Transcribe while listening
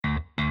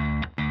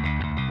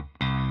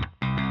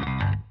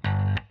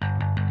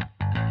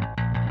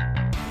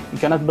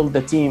cannot build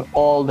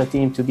all the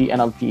team to be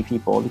NLP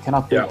people. You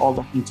cannot build all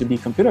the team to be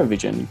computer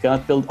vision. You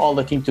cannot build all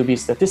the team to be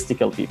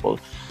statistical people.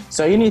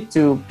 So you need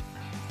to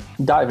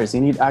diverse.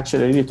 You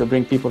need to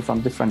bring people from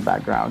different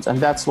backgrounds. And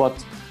that's what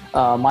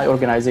my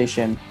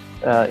organization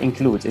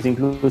includes. It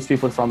includes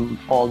people from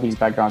all these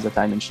backgrounds that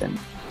I mentioned.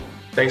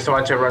 Thanks so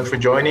much, everyone, for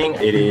joining.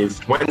 It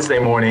is Wednesday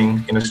morning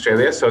in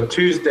Australia, so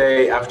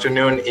Tuesday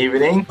afternoon,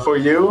 evening for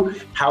you.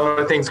 How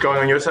are things going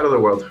on your side of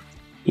the world?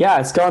 Yeah,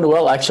 it's going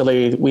well,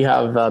 actually. We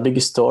have a big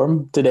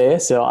storm today,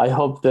 so I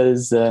hope there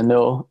is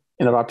no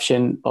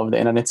interruption of the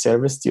internet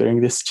service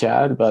during this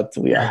chat, but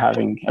we are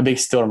having a big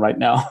storm right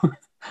now.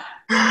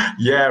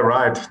 Yeah,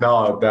 right.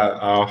 No,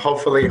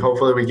 hopefully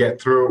we get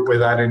through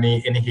without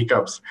any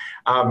hiccups.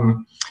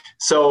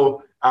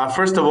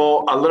 First of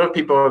all, a lot of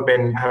people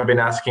have been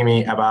asking me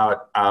about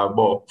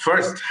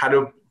first, how to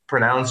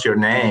pronounce your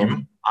name.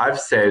 I've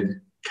said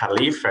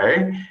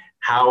Khalife.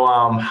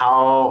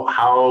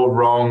 How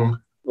wrong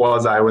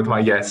was I with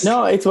my guess?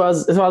 No, it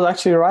was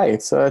actually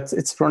right. So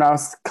it's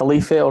pronounced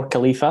Khalife or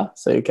Khalifa,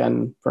 so you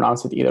can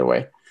pronounce it either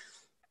way.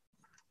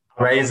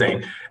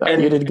 Amazing.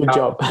 And you did a good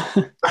job.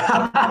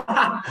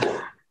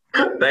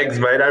 Thanks,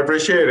 mate. I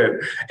appreciate it.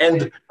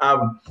 And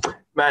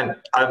man,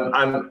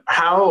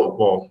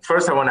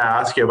 first I want to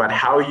ask you about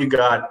how you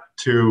got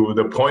to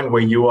the point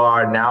where you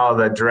are now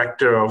the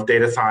director of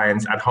data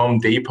science at Home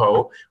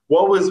Depot.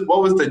 What was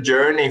the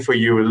journey for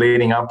you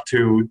leading up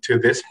to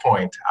this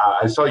point?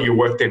 I saw you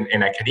worked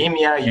in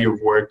academia. You've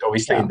worked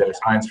obviously in data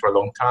science for a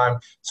long time.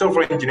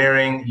 Software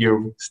engineering.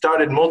 You've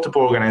started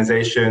multiple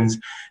organizations.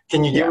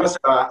 Can you give us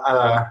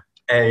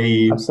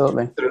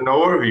Absolutely. an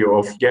overview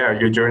of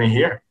your journey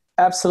here?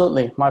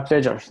 Absolutely, my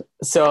pleasure.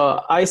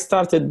 So I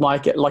started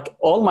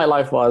all my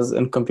life was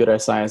in computer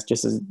science,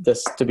 just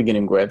to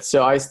beginning with.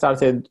 So I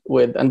started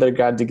with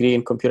undergrad degree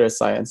in computer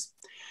science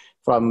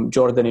from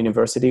Jordan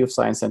University of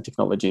Science and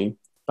Technology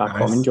back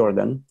home in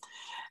Jordan.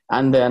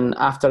 And then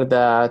after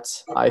that,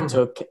 I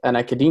took an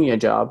academia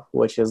job,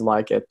 which is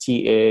like a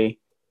TA,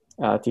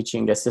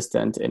 teaching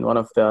assistant in one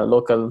of the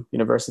local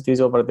universities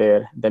over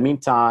there. In the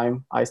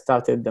meantime, I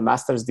started the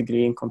master's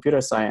degree in computer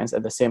science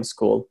at the same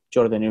school,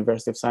 Jordan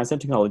University of Science and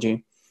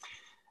Technology.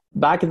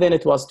 Back then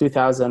it was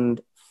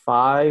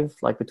 2005,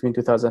 like between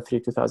 2003,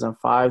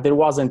 2005. There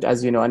wasn't,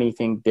 as you know,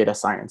 anything data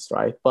science,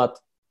 right? But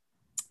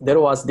there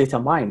was data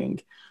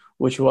mining,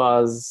 which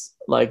was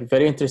like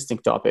very interesting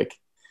topic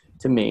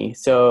to me.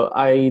 So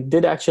I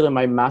did actually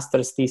my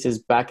master's thesis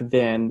back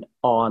then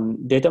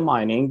on data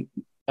mining.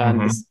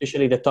 And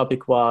especially the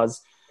topic was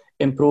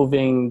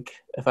improving,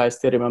 if I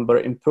still remember,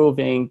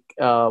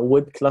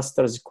 web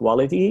clusters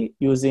quality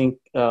using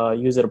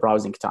user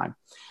browsing time.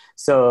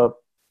 So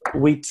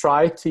we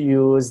tried to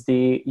use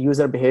the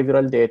user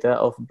behavioral data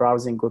of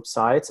browsing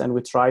websites, and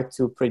we tried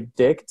to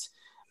predict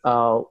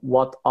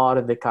what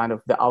are the kind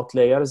of the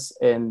outliers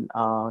in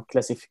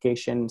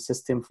classification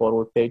system for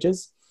web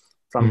pages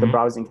from the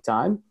browsing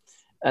time.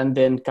 And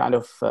then kind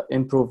of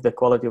improve the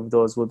quality of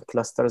those web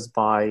clusters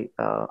by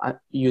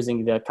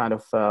using the kind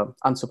of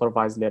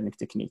unsupervised learning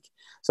technique.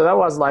 So that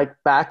was like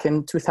back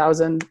in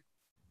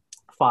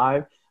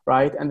 2005,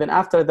 right? And then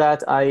after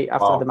that,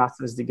 after the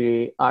master's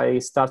degree, I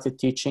started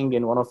teaching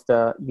in one of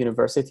the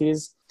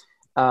universities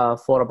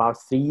for about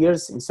 3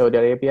 years in Saudi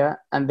Arabia.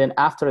 And then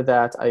after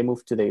that, I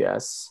moved to the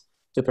US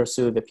to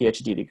pursue the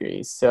PhD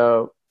degree.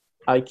 So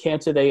I came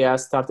to the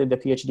US, started the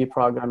PhD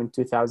program in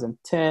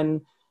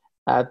 2010,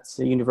 at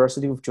the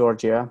University of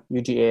Georgia,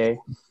 UGA,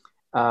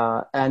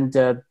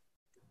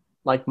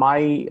 like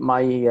my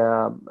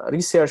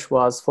research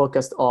was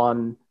focused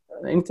on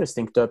an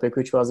interesting topic,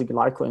 which was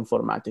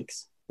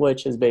glycoinformatics,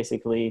 which is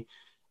basically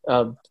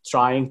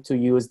trying to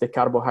use the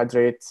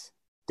carbohydrate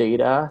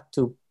data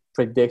to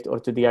predict or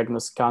to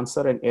diagnose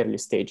cancer in early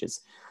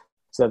stages.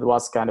 So that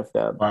was kind of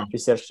the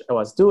research I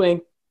was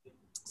doing.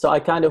 So I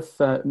kind of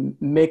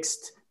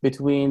mixed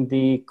between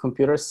the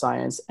computer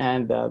science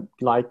and the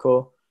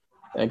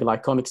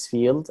glycomics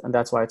field, and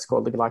that's why it's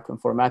called the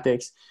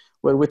glycoinformatics,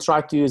 where we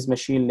try to use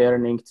machine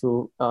learning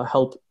to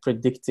help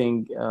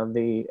predicting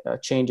the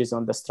changes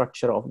on the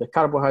structure of the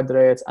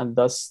carbohydrates, and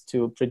thus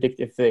to predict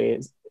if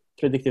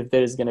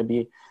there is going to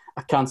be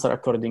a cancer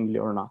accordingly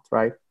or not,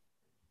 right?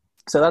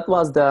 So that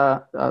was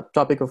the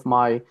topic of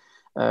my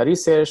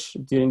research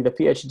during the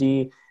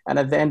PhD, and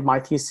at the end,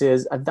 my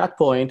thesis, at that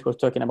point, we're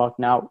talking about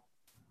now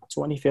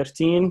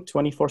 2013,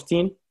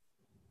 2014,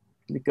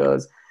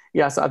 because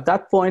so at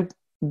that point,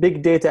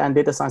 big data and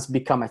data science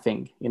become a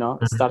thing,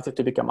 it started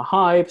to become a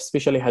hype,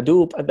 especially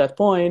Hadoop at that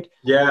point.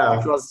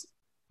 Which was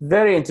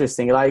very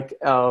interesting. Like,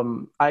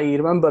 I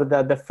remember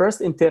that the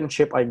first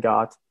internship I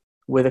got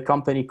with a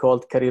company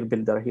called Career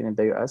Builder here in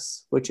the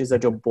US, which is a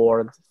job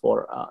board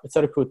for, it's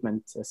a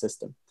recruitment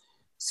system.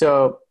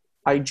 So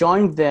I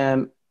joined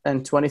them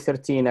in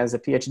 2013 as a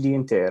PhD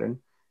intern.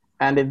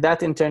 And in that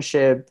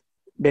internship,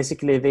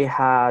 basically they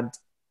had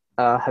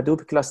a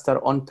Hadoop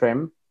cluster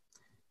on-prem,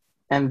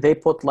 and they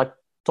put like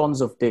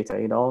tons of data.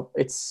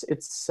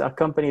 It's a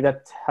company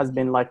that has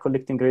been like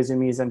collecting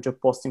resumes and job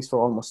postings for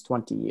almost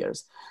 20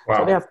 years. Wow.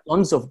 So they have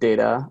tons of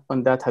data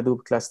on that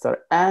Hadoop cluster,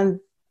 and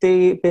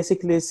they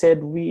basically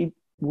said we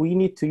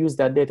need to use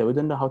that data. We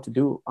don't know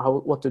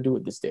what to do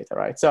with this data,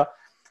 right? So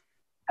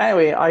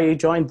anyway, I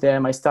joined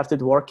them. I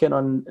started working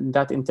on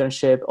that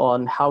internship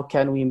on how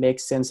can we make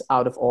sense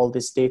out of all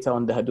this data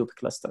on the Hadoop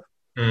cluster.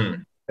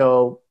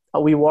 So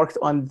we worked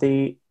on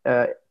the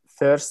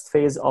first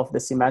phase of the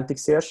semantic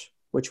search,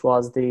 which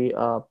was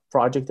the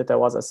project that I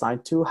was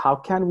assigned to. How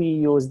can we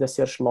use the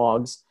search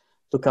logs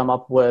to come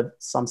up with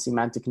some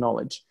semantic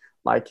knowledge?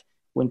 Like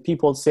when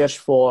people search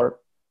for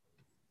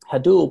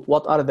Hadoop,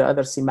 what are the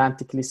other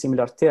semantically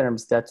similar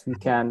terms that we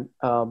can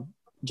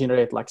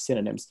generate like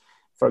synonyms?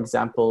 For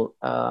example,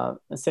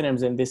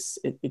 synonyms in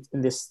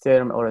this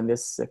term or in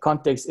this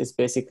context is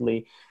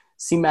basically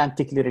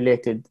semantically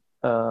related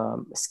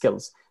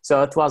skills.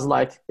 So it was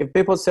like, if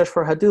people search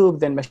for Hadoop,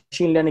 then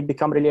machine learning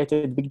become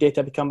related, big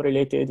data become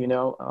related,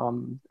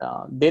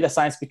 data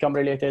science become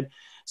related.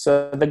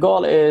 So the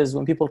goal is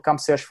when people come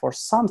search for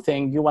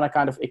something, you want to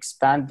kind of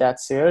expand that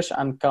search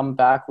and come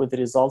back with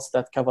results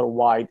that cover a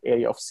wide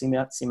area of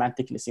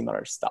semantically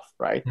similar stuff,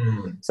 right?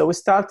 So we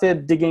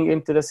started digging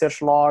into the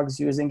search logs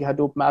using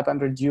Hadoop map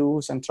and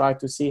reduce and try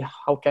to see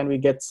how can we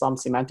get some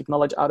semantic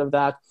knowledge out of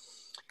that.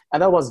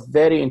 And that was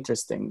very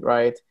interesting,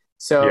 right?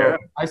 So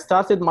I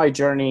started my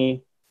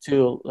journey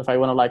to, if I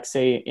want to like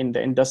say, in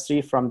the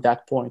industry from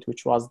that point,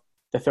 which was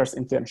the first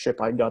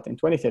internship I got in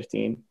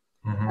 2013.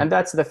 And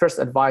that's the first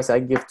advice I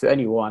give to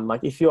anyone.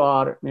 Like if you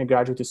are in a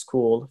graduate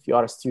school, if you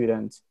are a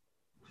student,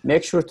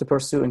 make sure to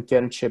pursue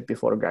internship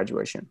before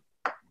graduation.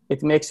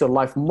 It makes your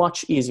life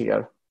much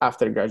easier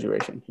after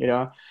graduation,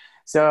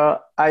 So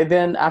I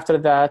then, after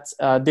that,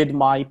 did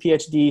my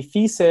PhD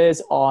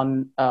thesis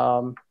on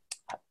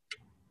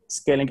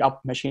scaling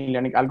up machine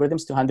learning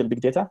algorithms to handle big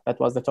data. That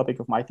was the topic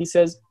of my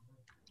thesis,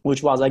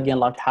 which was again,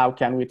 like how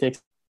can we take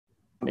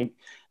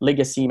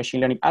legacy machine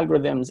learning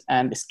algorithms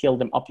and scale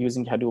them up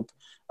using Hadoop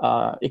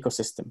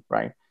ecosystem,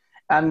 right?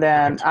 And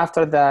then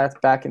after that,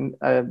 I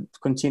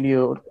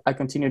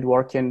continued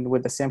working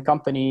with the same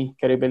company,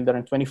 CareerBuilder,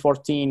 in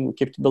 2014. We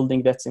kept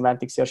building that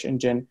semantic search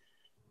engine.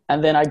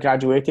 And then I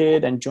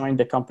graduated and joined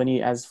the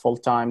company as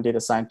full-time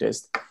data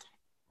scientist.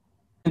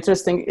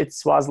 Interesting, it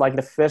was like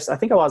the first, I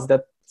think I was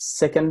the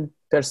second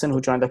person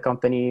who joined the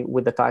company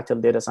with the title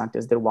data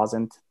scientist. There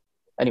wasn't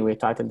anyway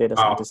title data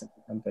scientist in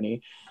the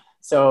company.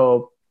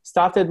 So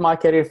started my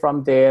career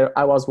from there.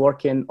 I was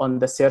working on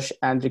the search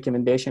and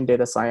recommendation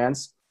data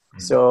science.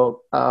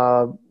 So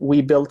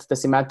we built the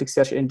semantic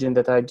search engine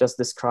that I just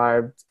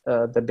described,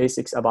 the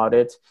basics about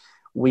it.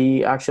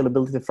 We actually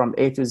built it from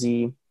A to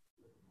Z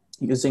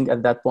using,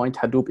 at that point,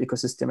 Hadoop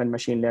ecosystem and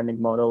machine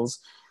learning models.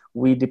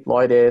 We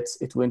deployed it.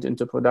 It went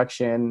into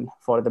production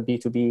for the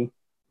B2B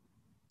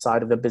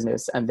side of the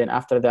business. And then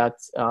after that,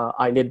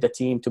 I led the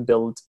team to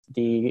build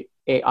the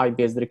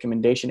AI-based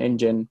recommendation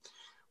engine.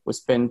 We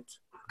spent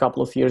a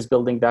couple of years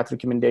building that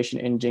recommendation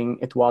engine.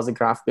 It was a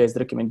graph-based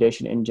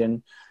recommendation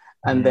engine.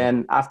 And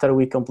then after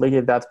we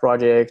completed that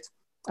project,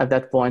 at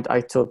that point,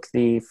 I took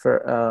a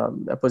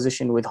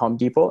position with Home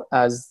Depot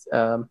as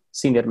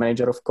senior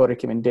manager of core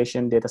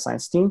recommendation data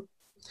science team.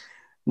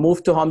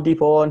 Moved to Home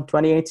Depot in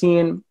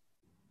 2018.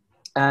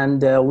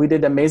 And we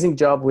did an amazing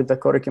job with the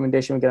core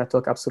recommendation. We're going to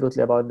talk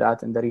absolutely about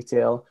that in the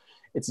retail.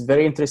 It's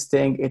very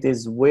interesting. It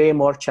is way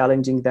more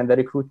challenging than the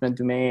recruitment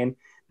domain.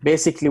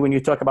 Basically, when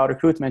you talk about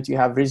recruitment, you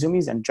have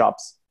resumes and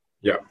jobs.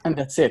 Yeah. And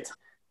that's it.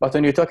 But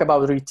when you talk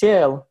about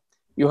retail,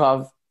 you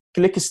have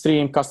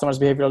clickstream, customers'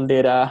 behavioral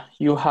data,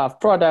 you have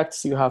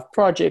products, you have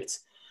projects,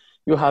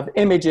 you have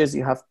images,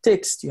 you have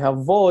text, you have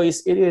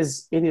voice. It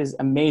is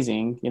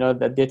amazing,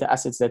 the data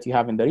assets that you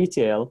have in the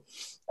retail.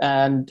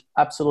 And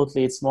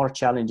absolutely, it's more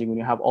challenging when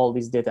you have all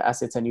these data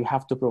assets and you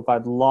have to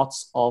provide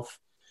lots of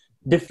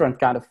different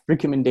kind of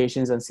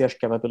recommendations and search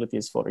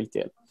capabilities for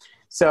retail.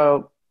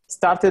 So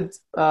started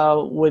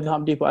with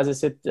Home Depot, as I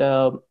said,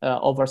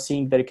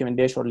 overseeing the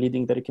recommendation or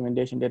leading the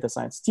recommendation data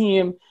science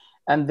team.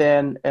 And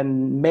then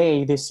in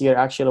May this year,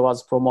 actually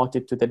was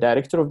promoted to the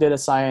director of data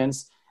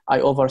science. I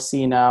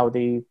oversee now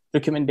the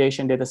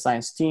recommendation data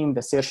science team,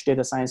 the search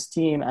data science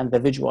team, and the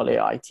visual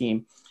AI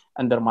team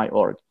under my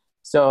org.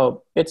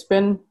 So it's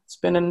been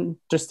an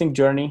interesting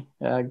journey,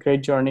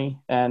 great journey.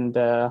 And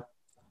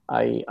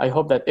I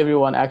hope that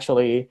everyone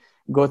actually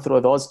go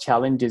through those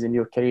challenges in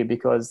your career,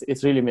 because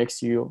it really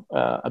makes you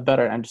a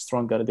better and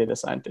stronger data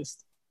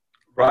scientist.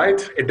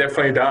 Right, it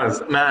definitely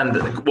does,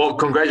 man. Well,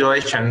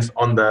 congratulations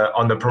on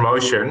the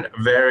promotion.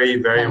 Very,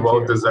 very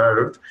well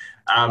deserved.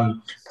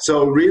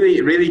 So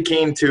really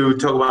keen to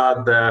talk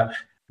about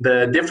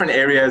the different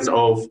areas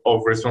of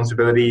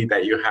responsibility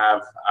that you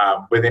have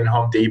within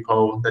Home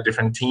Depot, the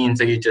different teams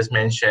that you just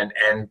mentioned,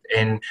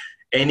 and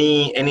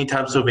any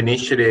types of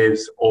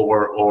initiatives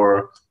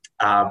or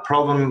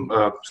problem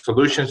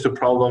solutions to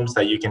problems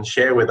that you can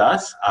share with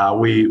us.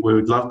 We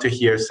would love to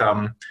hear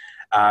some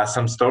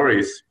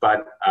stories,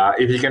 but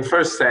if you can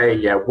first say,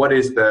 what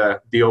is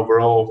the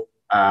overall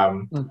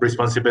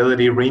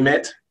responsibility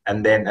remit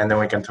and then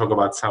we can talk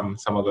about some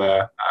of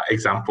the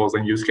examples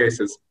and use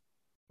cases.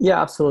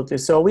 Yeah, absolutely.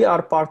 So we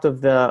are part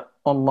of the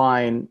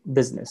online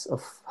business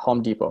of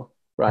Home Depot,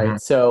 right? Mm-hmm.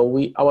 So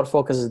our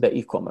focus is the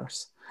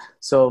e-commerce.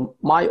 So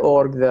my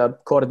org, the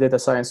core data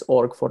science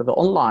org for the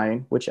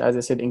online, which as I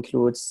said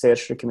includes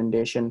search,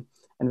 recommendation,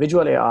 and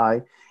visual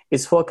AI,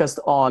 is focused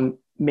on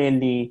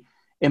mainly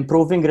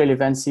improving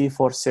relevancy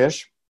for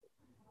search,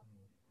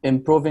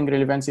 improving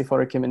relevancy for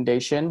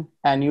recommendation,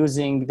 and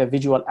using the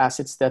visual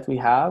assets that we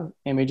have,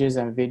 images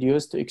and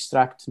videos, to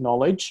extract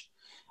knowledge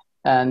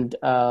and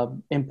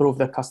improve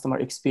the customer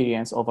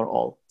experience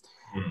overall.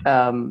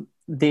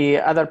 The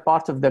other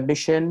part of the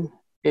mission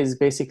is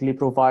basically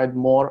provide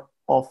more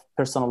of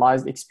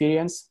personalized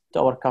experience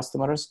to our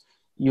customers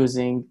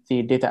using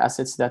the data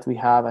assets that we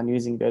have and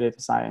using the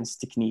data science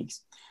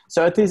techniques.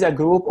 So it is a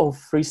group of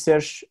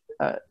research,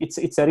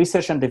 it's a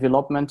research and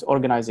development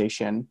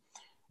organization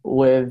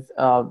with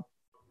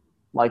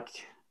like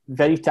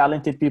very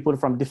talented people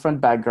from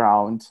different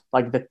backgrounds.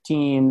 Like the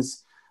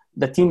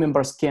team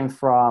members came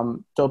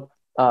from top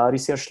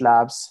research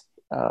labs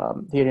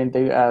here in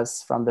the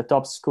US, from the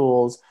top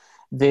schools.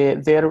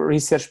 Their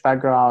research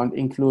background,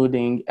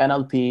 including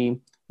NLP,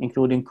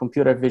 including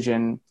computer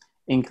vision,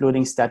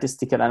 including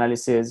statistical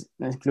analysis,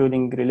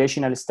 including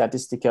relational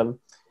statistical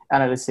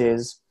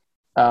analysis,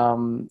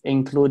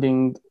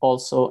 including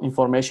also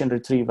information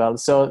retrieval.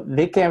 So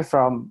they came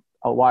from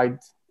a wide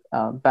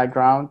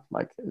background,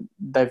 like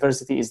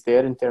diversity is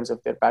there in terms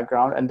of their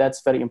background. And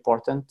that's very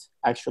important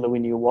actually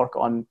when you work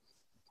on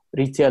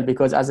retail,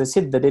 because as I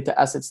said, the data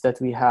assets that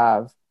we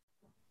have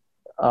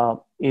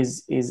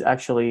is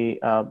actually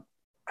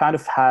kind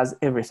of has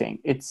everything.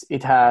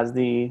 It has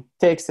the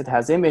text, it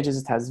has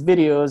images, it has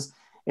videos,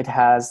 it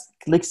has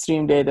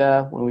clickstream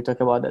data when we talk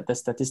about the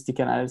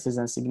statistical analysis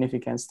and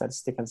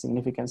statistical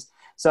significance.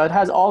 So it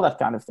has all that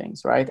kind of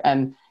things, right?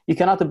 And you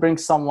cannot bring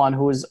someone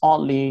who is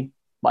only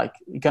like,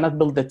 you cannot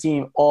build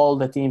all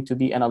the team to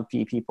be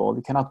NLP people.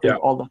 You cannot build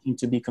all the team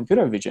to be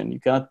computer vision. You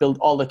cannot build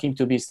all the team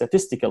to be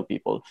statistical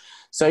people.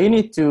 So you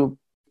need to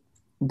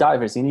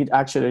diverse. You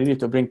need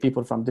to bring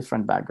people from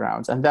different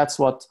backgrounds. And that's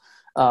what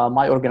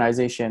my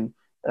organization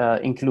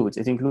includes.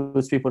 It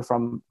includes people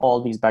from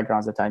all these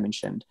backgrounds that I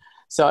mentioned.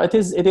 So it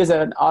is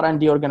an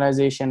R&D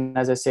organization,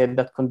 as I said,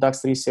 that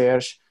conducts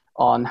research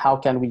on how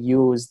can we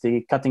use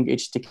the cutting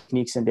edge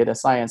techniques in data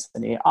science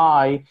and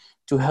AI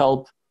to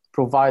help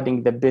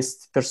providing the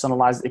best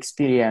personalized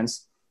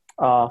experience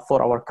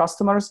for our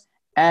customers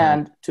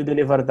and to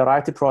deliver the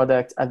right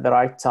product at the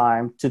right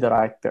time to the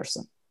right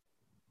person.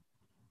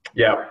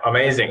 Yeah,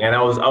 amazing. And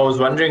I was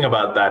wondering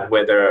about that,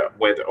 whether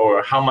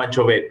or how much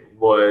of it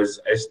was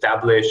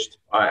established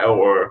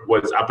or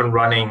was up and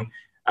running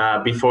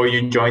before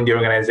you joined the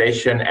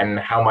organization, and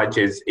how much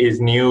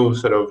is new,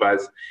 sort of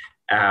as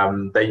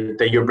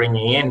that you're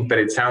bringing in. But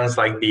it sounds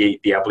like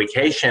the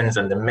applications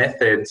and the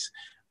methods,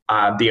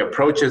 the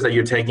approaches that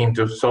you're taking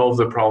to solve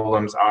the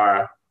problems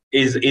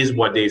is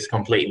what is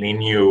completely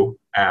new.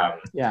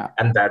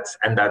 And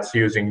that's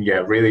using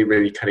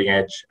really cutting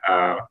edge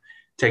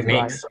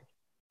techniques.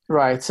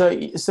 Right. So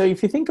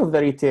if you think of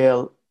the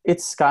retail,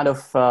 it's kind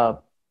of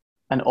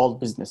an old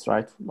business,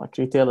 right? Like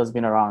retail has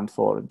been around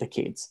for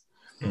decades.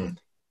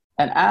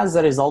 And as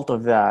a result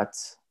of that,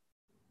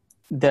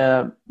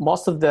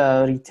 most of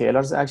the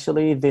retailers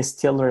actually, they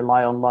still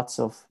rely on lots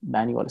of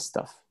manual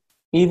stuff.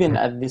 Even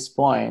at this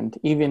point,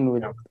 even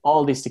with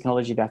all this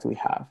technology that we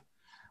have,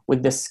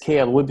 with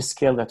the web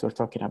scale that we're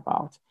talking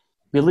about,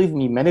 believe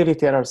me, many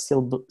retailers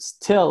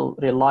still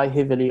rely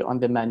heavily on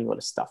the manual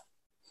stuff.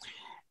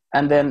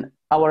 And then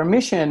our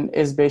mission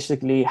is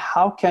basically,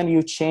 how can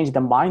you change the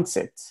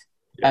mindset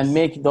and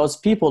make those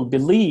people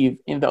believe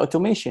in the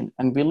automation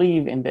and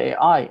believe in the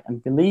AI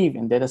and believe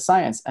in data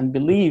science and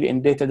believe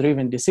in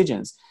data-driven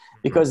decisions?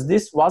 Because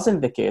this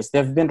wasn't the case.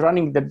 They've been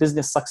running the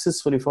business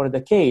successfully for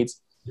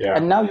decades.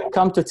 And now you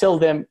come to tell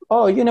them,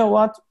 oh, you know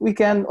what? We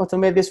can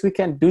automate this. We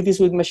can do this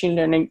with machine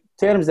learning,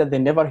 terms that they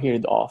never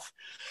heard of.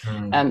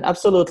 And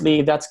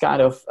absolutely, that's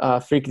kind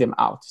of freak them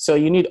out. So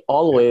you need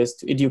always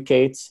to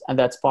educate. And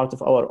that's part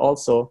of our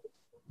also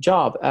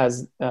job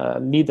as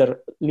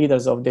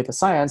leaders of data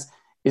science,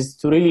 is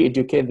to really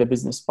educate the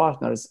business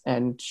partners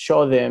and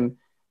show them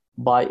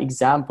by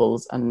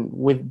examples and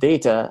with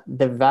data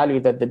the value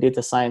that the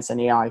data science and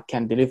AI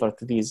can deliver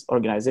to these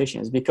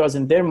organizations. Because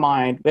in their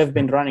mind, we've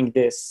been running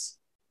this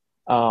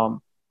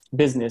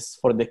business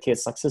for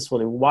decades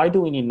successfully. Why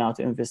do we need now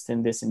to invest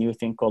in this new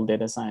thing called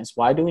data science?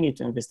 Why do we need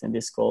to invest in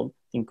this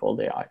thing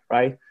called AI,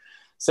 right?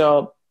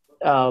 So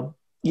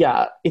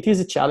it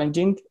is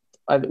challenging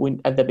at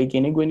the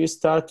beginning when you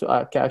start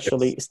to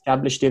actually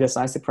establish data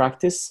science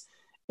practice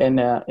in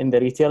the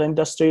retail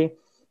industry.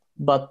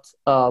 But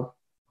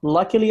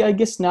luckily, I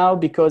guess now,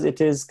 because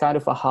it is kind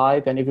of a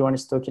hype and everyone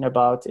is talking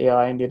about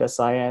AI and data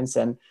science,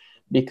 and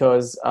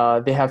because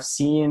they have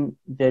seen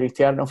the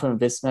return of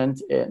investment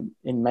in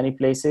many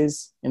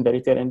places in the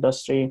retail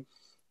industry,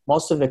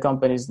 most of the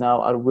companies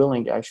now are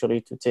willing actually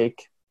to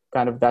take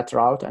kind of that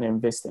route and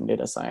invest in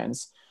data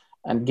science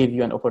and give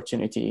you an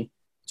opportunity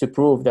to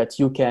prove that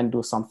you can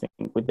do something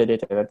with the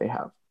data that they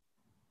have.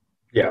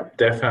 Yeah,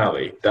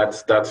 definitely.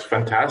 That's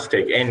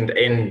fantastic. And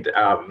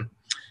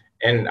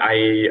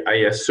I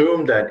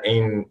assume that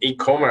in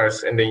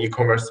e-commerce, in the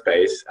e-commerce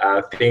space,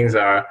 things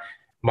are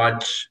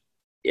much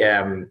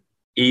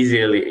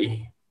easily,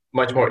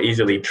 much more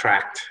easily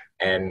tracked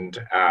and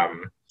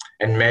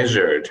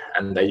measured,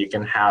 and that you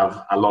can have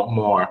a lot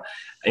more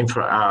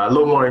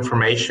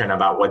information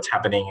about what's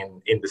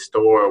happening in the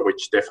store,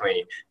 which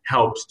definitely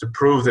helps to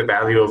prove the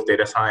value of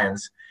data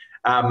science.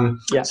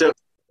 So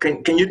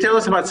can you tell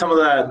us about some of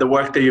the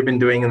work that you've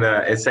been doing in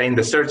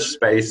the search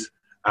space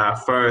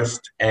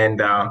first,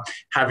 and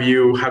have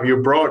you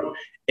brought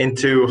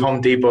into Home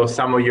Depot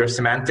some of your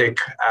semantic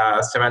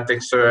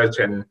search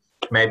and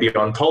maybe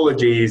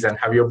ontologies, and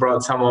have you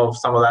brought some of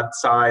that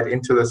side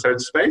into the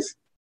search space?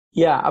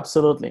 Yeah,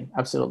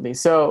 absolutely.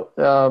 So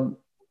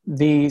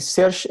the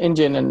search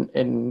engine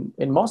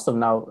in most of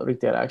now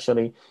retail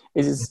actually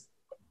is,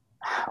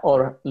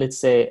 or let's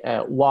say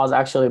was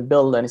actually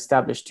built and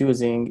established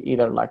using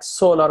either like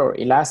Solr or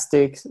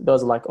Elastic,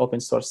 those like open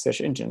source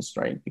search engines,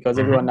 right? Because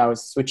everyone now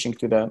is switching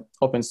to the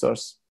open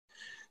source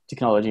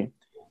technology.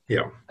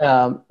 Yeah.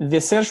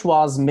 The search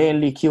was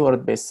mainly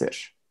keyword-based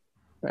search,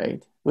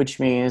 right? Which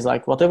means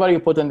like whatever you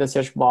put in the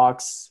search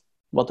box,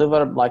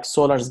 whatever like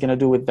Solr is going to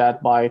do with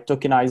that by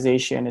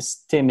tokenization,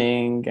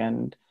 stemming,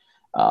 and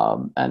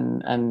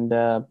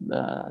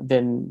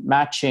then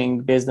matching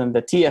based on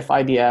the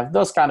TF-IDF,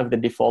 those kind of the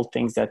default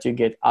things that you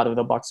get out of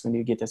the box when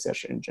you get a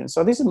search engine.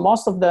 So this is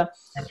most of the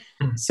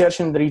search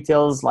in the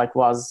retails like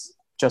was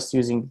just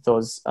using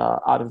those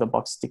out of the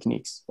box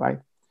techniques, right?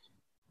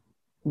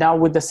 Now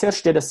with the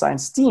search data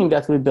science team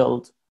that we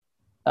built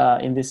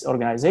in this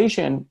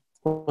organization,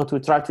 what we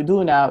try to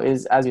do now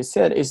is, as you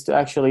said, is to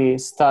actually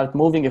start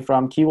moving it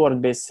from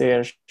keyword-based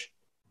search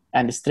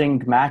and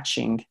string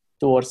matching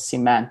towards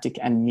semantic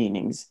and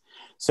meanings.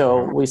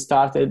 So we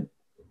started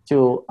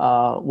to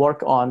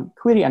work on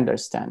query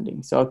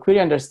understanding. So query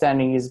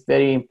understanding is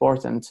very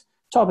important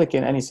topic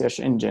in any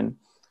search engine,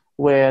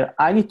 where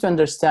I need to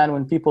understand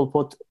when people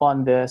put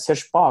on the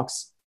search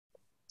box,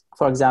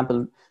 for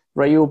example,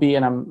 Ryobi,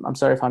 and I'm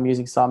sorry if I'm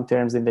using some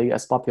terms in the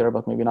US popular,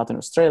 but maybe not in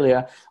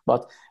Australia,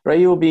 but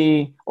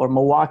Ryobi or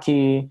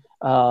Milwaukee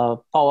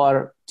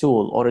power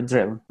tool or a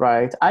drill,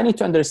 right? I need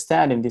to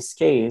understand in this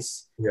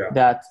case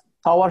that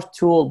power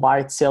tool by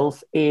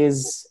itself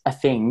is a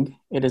thing.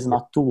 It is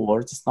not two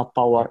words. It's not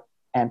power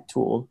and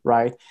tool,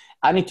 right?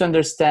 I need to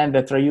understand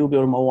that Ryobi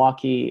or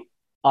Milwaukee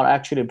are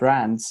actually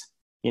brands,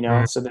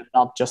 so they're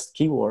not just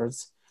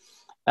keywords.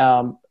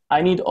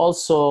 I need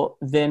also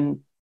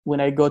then, when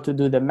I go to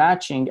do the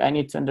matching, I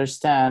need to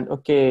understand,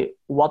 okay,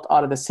 what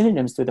are the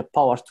synonyms to the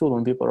power tool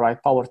when people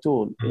write power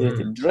tool? Is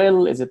it a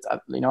drill? Is it,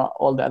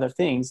 all the other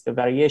things, the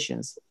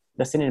variations,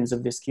 the synonyms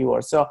of this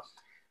keyword? So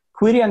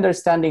query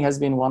understanding has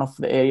been one of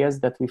the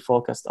areas that we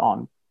focused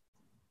on.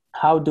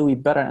 How do we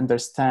better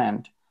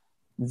understand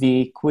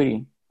the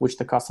query which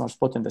the customers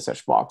put in the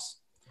search box?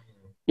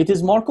 It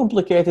is more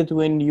complicated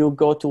when you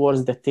go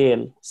towards the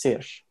tail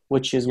search,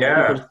 which is when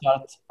people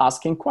start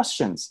asking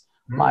questions.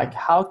 Like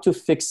how to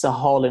fix a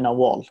hole in a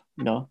wall,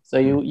 So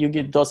you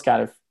get those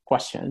kind of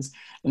questions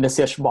in the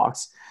search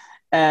box.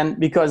 And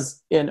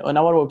because on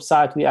our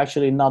website, we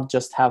actually not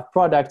just have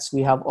products,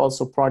 we have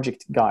also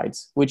project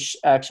guides, which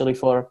actually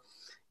for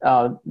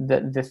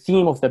the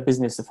theme of the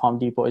business of Home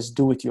Depot is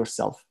do it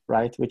yourself,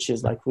 right? Which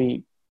is like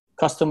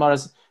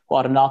customers who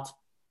are not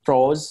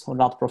pros or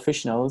not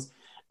professionals,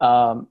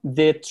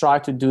 they try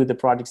to do the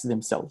projects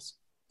themselves,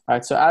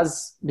 right? So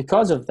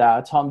because of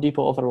that, Home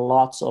Depot offers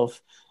lots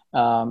of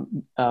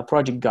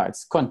project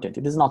guides, content.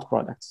 It is not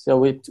products. So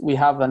we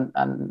have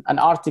an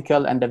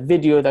article and a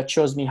video that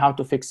shows me how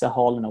to fix a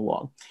hole in a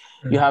wall.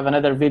 You have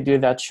another video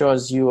that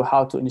shows you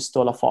how to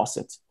install a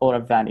faucet or a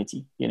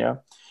vanity,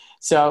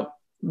 So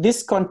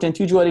this content,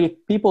 usually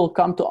people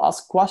come to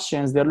ask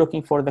questions. They're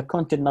looking for the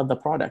content, not the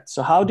product.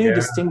 So how do you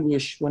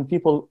distinguish when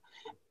people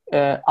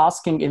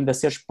asking in the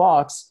search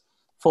box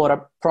for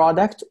a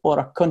product or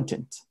a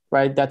content?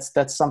 Right,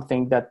 that's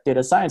something that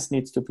data science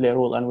needs to play a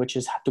role in, which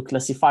is to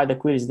classify the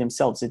queries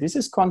themselves. Is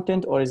this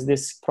content or is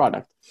this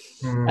product?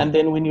 And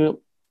then when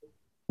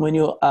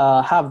you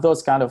have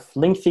those kind of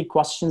lengthy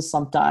questions,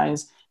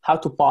 sometimes how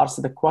to parse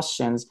the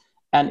questions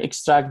and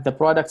extract the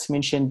products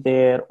mentioned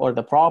there or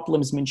the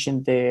problems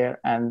mentioned there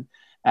and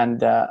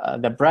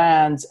the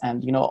brands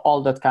and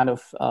all that kind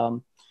of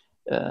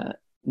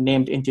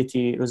named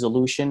entity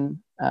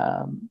resolution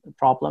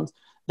problems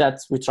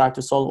that we try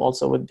to solve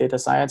also with data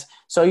science.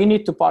 So you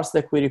need to parse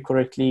the query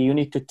correctly. You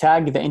need to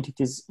tag the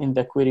entities in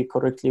the query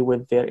correctly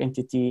with their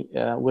entity,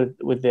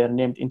 with their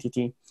named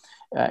entities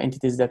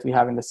that we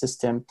have in the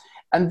system.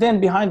 And then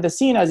behind the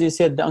scene, as you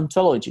said, the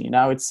ontology.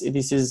 Now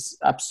this is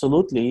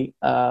absolutely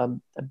a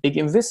big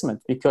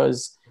investment,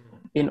 because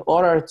in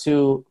order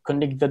to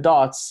connect the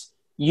dots,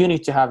 you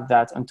need to have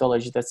that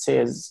ontology that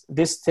says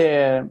this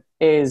term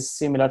is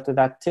similar to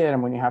that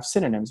term when you have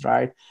synonyms,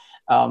 right?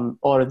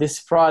 Or this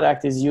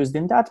product is used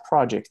in that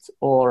project,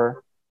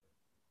 or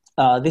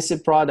this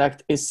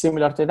product is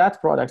similar to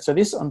that product. So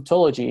this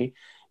ontology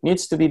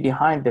needs to be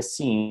behind the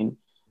scene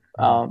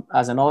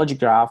as a knowledge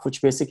graph,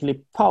 which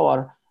basically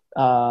power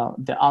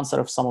the answer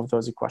of some of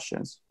those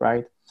questions,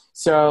 right?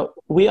 So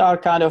we are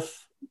kind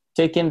of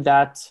taking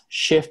that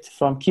shift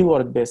from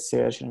keyword-based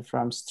search and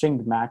from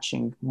string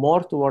matching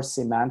more towards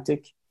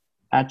semantic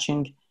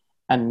matching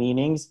and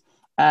meanings.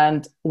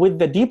 And with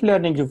the deep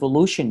learning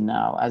revolution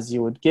now, as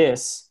you would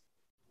guess,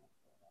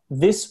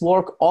 this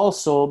work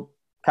also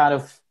kind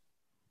of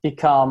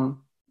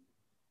become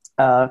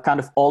kind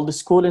of old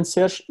school in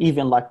search,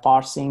 even like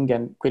parsing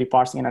and query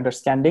parsing and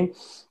understanding.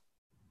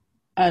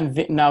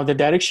 And now the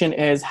direction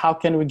is how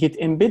can we get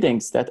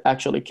embeddings that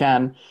actually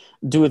can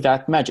do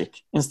that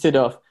magic instead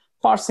of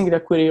parsing the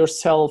query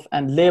yourself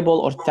and label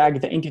or tag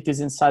the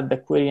entities inside the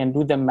query and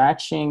do the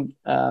matching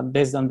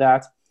based on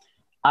that.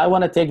 I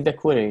want to take the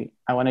query.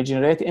 I want to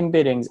generate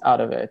embeddings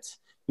out of it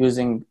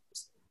using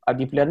a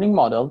deep learning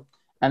model.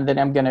 And then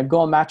I'm going to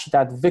go match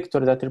that vector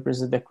that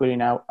represents the query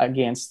now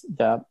against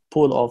the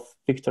pool of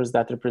vectors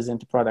that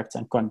represent products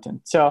and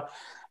content. So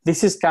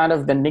this is kind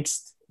of the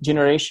next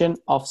generation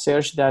of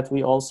search that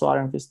we also are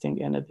investing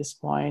in at this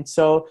point.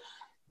 So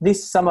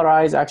this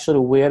summarizes actually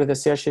where the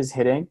search is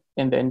heading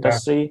in the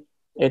industry.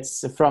 Yeah.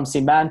 It's from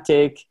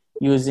semantic,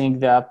 using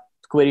the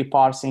query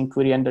parsing,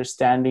 query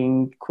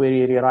understanding,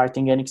 query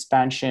rewriting and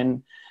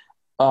expansion,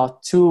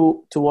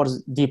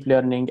 towards deep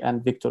learning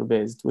and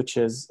vector-based, which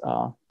is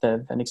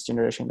the next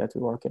generation that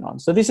we're working on.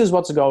 So this is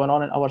what's going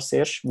on in our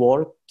search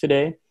world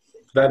today.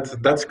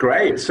 That's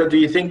great. So do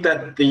you think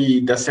that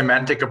the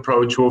semantic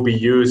approach will be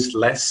used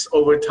less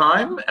over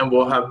time and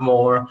we'll have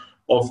more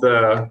of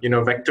the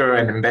vector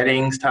and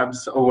embeddings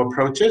types of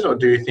approaches, or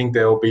do you think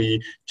they'll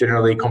be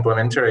generally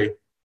complementary?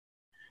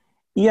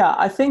 Yeah,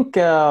 I think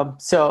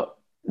so.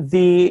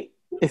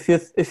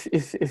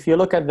 If you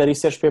look at the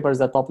research papers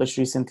that published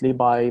recently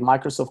by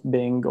Microsoft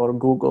Bing or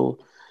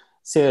Google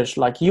search,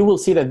 like you will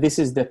see that this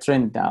is the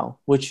trend now,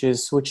 which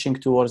is switching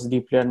towards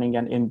deep learning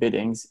and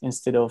embeddings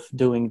instead of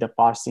doing the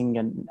parsing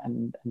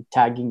and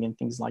tagging and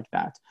things like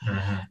that.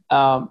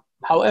 Mm-hmm.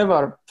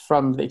 However,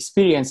 from the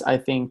experience, I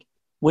think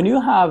when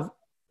you have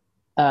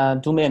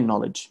domain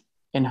knowledge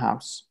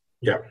in-house,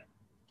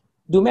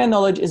 domain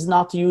knowledge is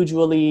not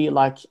usually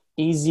like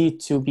easy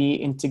to be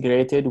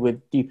integrated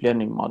with deep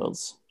learning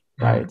models,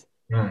 right?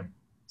 Mm-hmm.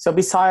 So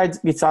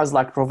besides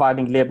like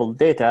providing labeled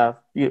data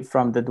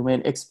from the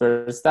domain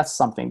experts, that's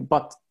something.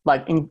 But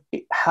like in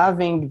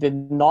having the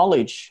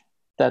knowledge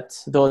that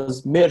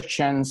those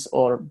merchants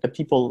or the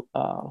people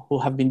who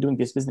have been doing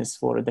this business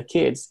for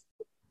decades,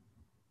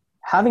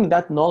 having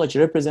that knowledge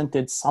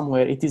represented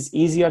somewhere, it is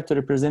easier to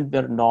represent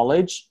their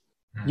knowledge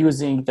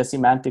using the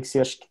semantic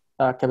search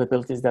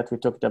capabilities that we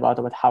talked about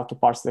how to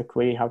parse the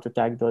query, how to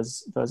tag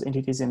those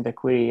entities in the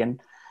query,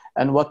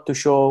 and what to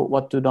show,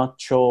 what to not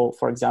show,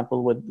 for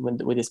example,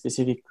 with the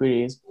specific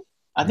queries.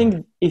 I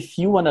think if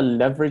you want to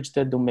leverage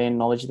the domain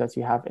knowledge that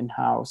you have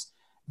in-house,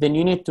 then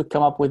you need to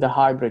come up with a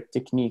hybrid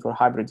technique or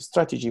hybrid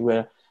strategy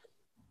where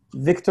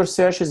vector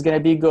search is going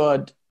to be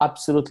good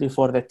absolutely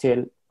for the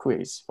tail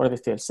queries, for the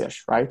tail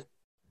search, right?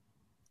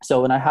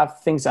 So when I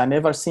have things I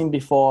never seen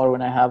before,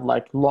 when I have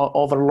like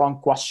long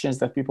questions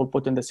that people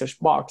put in the search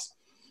box,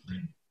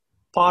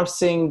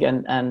 parsing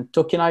and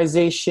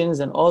tokenizations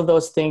and all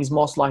those things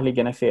most likely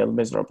going to fail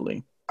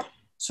miserably.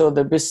 So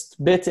the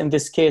best bit in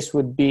this case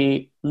would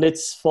be,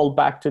 let's fall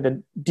back to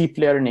the deep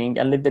learning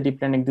and let the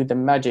deep learning do the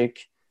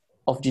magic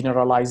of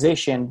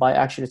generalization by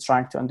actually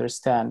trying to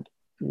understand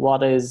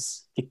what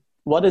is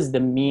the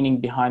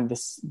meaning behind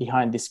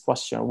this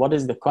question, what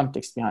is the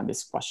context behind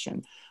this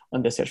question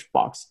on the search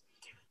box.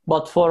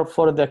 But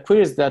for the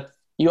queries that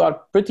you are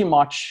pretty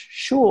much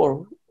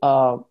sure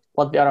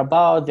what they are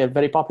about, they're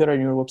very popular on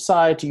your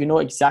website, you know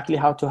exactly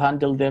how to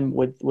handle them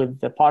with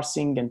the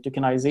parsing and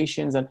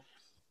tokenizations, and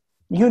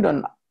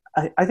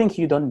I think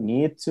you don't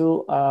need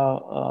to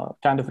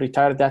kind of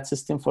retire that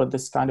system for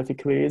this kind of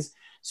queries.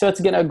 So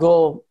it's going to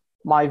go,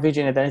 my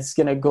vision is that it's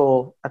going to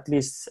go at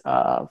least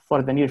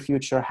for the near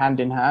future hand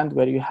in hand,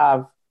 where you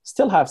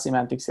still have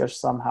semantic search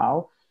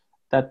somehow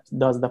that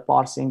does the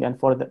parsing and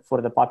for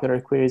the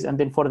popular queries. And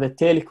then for the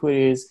tail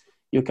queries,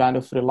 you kind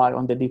of rely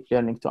on the deep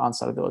learning to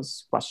answer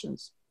those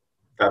questions.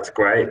 That's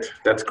great.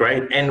 That's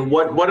great. And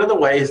what are the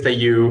ways that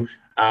you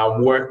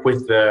work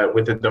with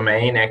the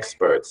domain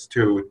experts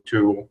to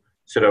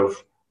sort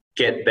of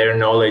get their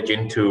knowledge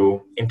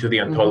into the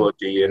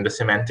ontology and the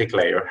semantic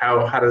layer?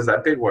 How does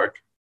that bit work?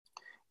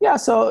 Yeah,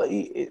 so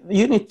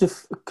you need to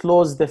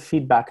close the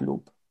feedback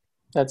loop.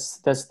 That's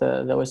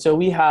the way. So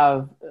we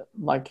have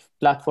like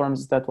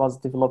platforms that was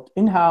developed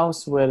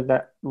in-house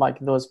where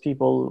those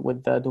people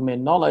with the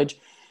domain knowledge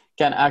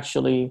can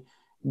actually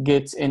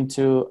get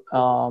into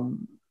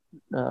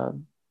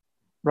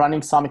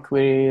running some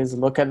queries,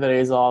 look at the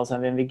results,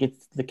 and then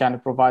they kind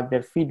of provide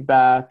their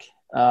feedback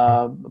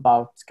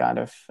about kind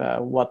of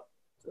what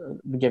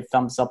they give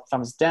thumbs up,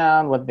 thumbs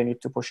down, what they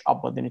need to push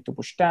up, what they need to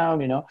push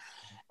down,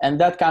 And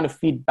that kind of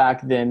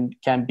feedback then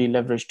can be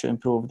leveraged to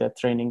improve the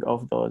training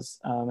of those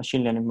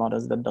machine learning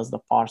models that does the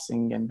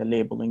parsing and the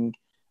labeling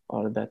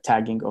or the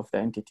tagging of the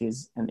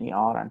entities in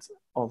ER and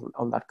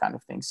all that kind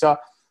of thing. So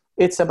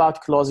it's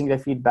about closing the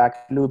feedback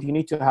loop. You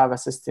need to have a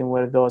system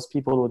where those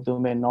people with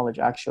domain knowledge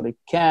actually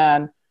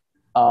can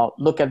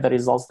look at the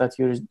results that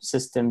your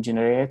system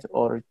generate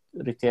or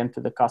return to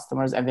the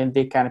customers, and then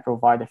they can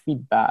provide a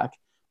feedback,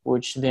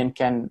 which then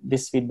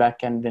this feedback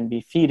can then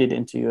be fed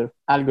into your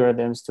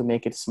algorithms to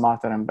make it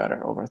smarter and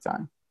better over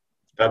time.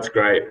 That's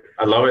great.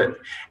 I love it.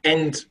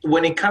 And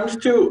when it comes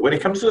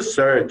to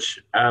search,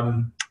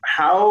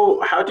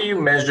 how do you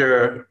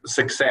measure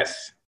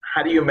success?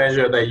 How do you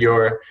measure that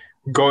you're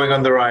going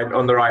on the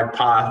right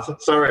path?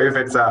 Sorry if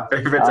it's a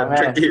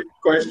tricky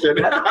question.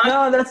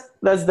 No,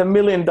 that's the $1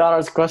 million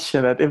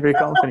question that every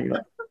company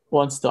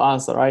wants to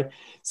answer, right?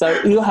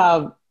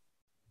 So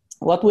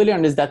what we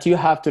learned is that you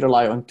have to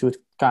rely on two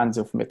kinds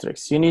of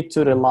metrics. You need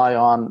to rely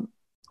on,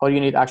 or you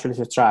need actually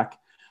to track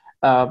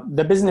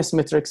the business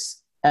metrics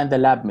and the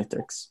lab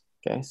metrics.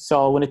 Okay,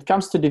 so when it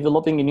comes to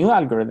developing new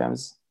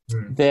algorithms,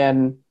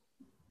 then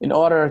in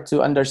order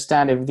to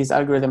understand if this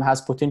algorithm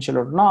has potential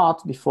or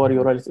not before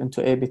you roll it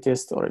into A/B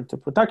test or into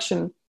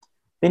production,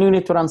 then you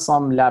need to run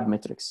some lab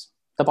metrics.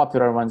 The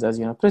popular ones, as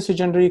you know,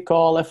 precision,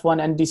 recall,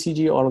 F1, and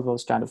DCG, all of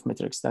those kind of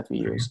metrics that we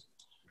use.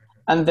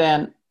 And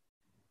then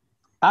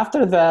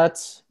after that,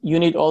 you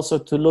need also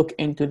to look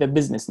into the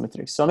business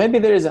metrics. So maybe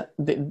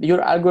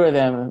your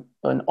algorithm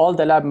on all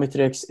the lab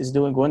metrics is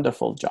doing a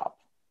wonderful job.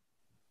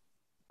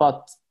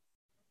 But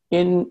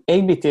in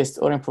A/B test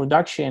or in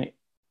production,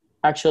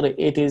 actually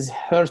it is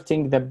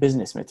hurting the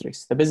business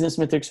metrics. The business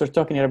metrics we're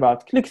talking here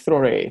about click-through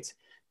rate,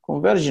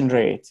 conversion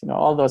rate,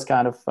 all those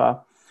kind of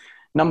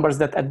numbers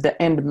that at the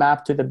end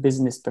map to the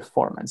business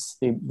performance,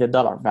 the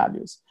dollar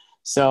values.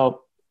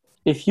 So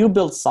if you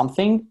build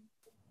something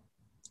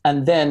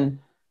and then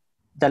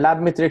the lab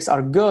metrics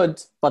are good,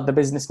 but the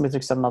business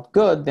metrics are not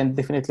good, then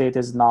definitely it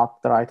is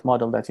not the right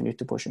model that you need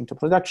to push into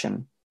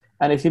production.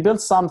 And if you build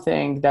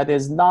something that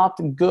is not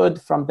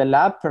good from the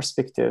lab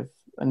perspective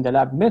and the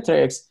lab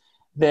metrics,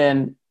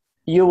 then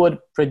you would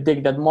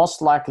predict that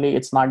most likely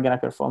it's not going to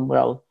perform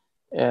well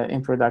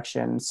in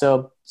production.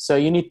 So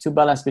you need to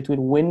balance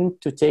between when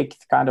to take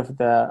kind of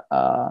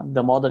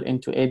the model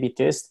into A/B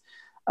test.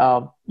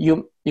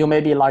 You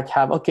maybe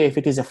if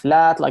it is a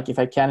flat, if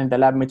I can in the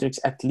lab metrics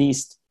at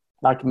least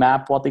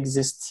map what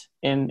exists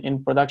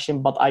in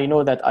production, but I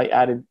know that I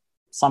added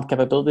some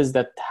capabilities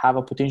that have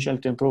a potential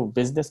to improve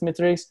business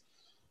metrics,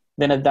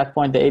 then at that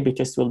point, the A/B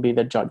test will be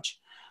the judge.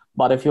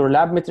 But if your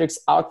lab metrics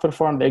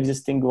outperform the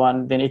existing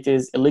one, then it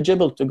is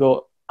eligible to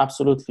go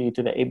absolutely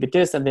to the A/B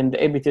test. And then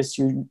the A/B test,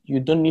 you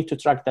don't need to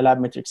track the lab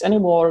metrics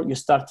anymore. You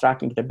start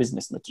tracking the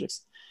business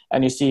metrics,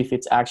 and you see if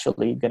it's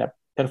actually going to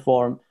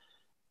perform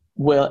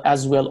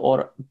as well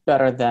or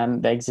better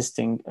than the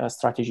existing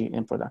strategy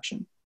in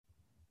production.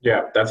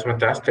 Yeah, that's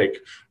fantastic.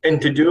 And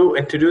to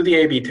do the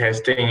A/B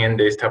testing in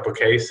these type of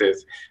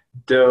cases,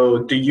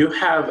 do you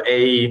have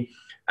a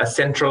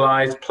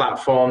centralized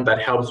platform that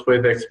helps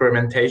with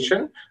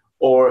experimentation,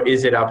 or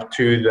is it up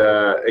to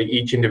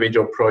each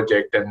individual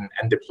project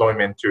and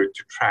deployment to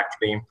track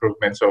the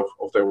improvements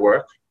of their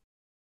work?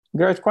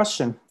 Great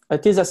question.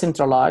 It is a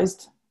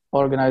centralized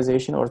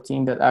organization or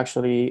team that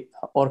actually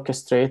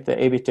orchestrate the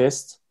A/B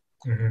test.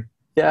 Mm-hmm.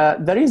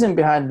 The reason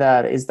behind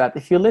that is that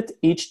if you let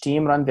each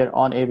team run their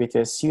own A/B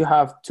tests, you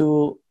have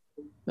two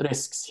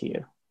risks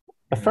here.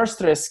 The first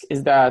risk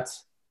is that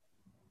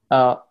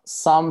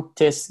some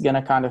tests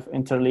gonna kind of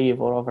interleave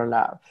or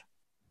overlap.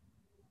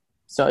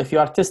 So if you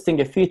are testing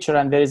a feature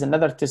and there is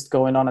another test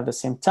going on at the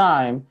same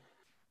time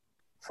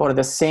for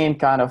the same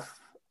kind of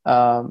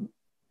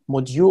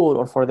module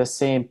or for the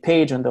same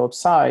page on the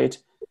website,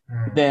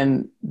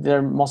 then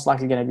there most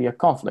likely going to be a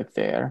conflict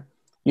there.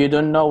 You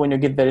don't know when you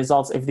get the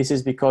results if this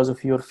is because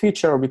of your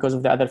feature or because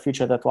of the other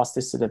feature that was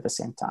tested at the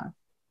same time.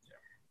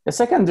 The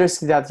second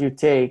risk that you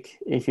take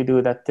if you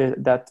do that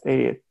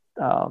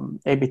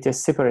A/B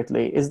test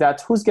separately is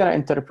that who's going to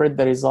interpret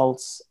the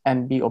results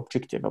and be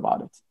objective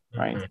about it,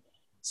 right? Mm-hmm.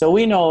 So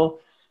we know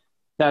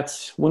that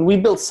when we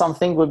build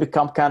something, we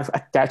become kind of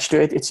attached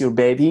to it. It's your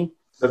baby.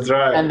 That's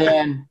right. And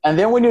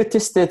then when you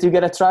test it, you're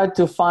going to try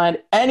to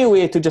find any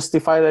way to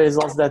justify the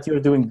results that you're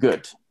doing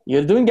good.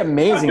 You're doing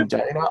amazing,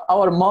 John.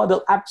 Our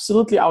model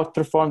absolutely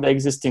outperformed the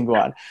existing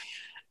one.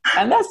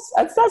 And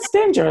that's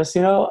dangerous.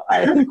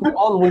 I think we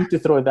all went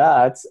through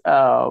that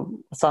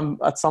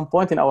at some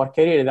point in our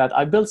career, that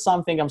I built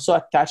something, I'm so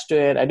attached to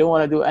it, I don't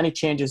want to do any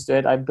changes to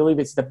it. I believe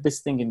it's the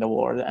best thing in the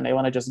world, and I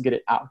want to just get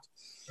it out.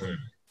 Mm.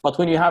 But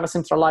when you have a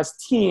centralized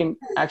team,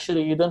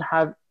 actually you don't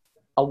have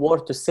a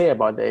word to say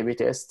about the A/B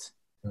test.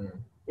 Mm.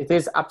 It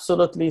is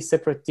absolutely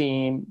separate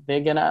team.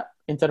 They're going to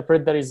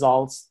interpret the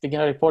results. They're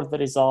going to report the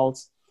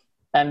results.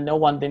 And no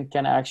one then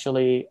can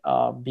actually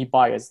be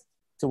biased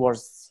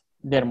towards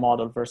their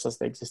model versus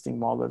the existing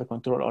model, the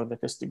control or the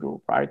test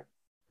group, right?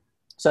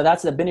 So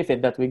that's the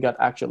benefit that we got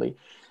actually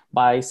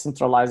by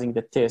centralizing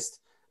the test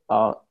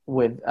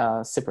with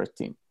a separate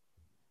team.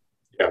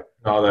 Yeah,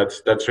 no,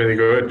 that's really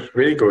good,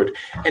 really good.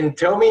 And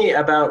tell me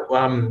about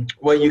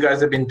what you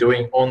guys have been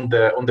doing on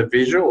the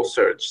visual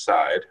search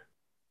side.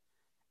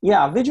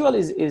 Yeah, visual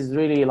is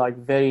really like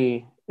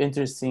very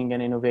interesting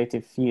and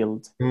innovative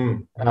field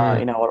in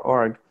our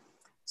org.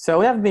 So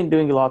we have been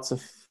doing lots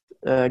of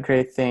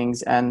great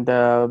things, and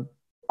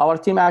our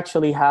team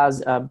actually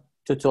has a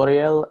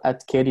tutorial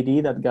at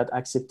KDD that got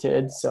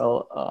accepted.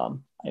 So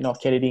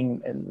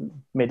KDD in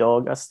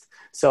mid-August.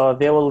 So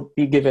they will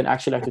be given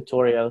actually a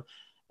tutorial,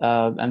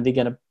 and they're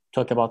gonna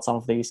talk about some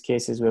of the use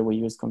cases where we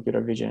use computer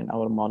vision in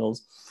our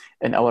models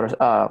and our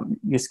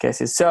use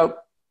cases. So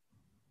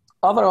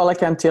overall, I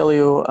can tell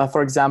you,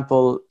 for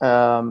example,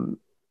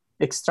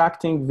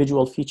 extracting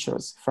visual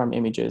features from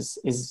images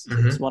is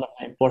one of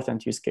the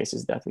important use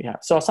cases that we have.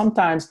 So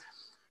sometimes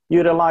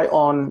you rely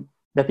on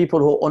the people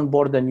who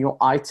onboard a new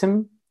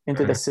item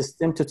into the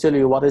system to tell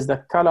you what is the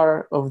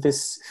color of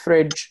this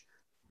fridge,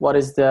 what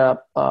is the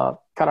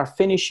color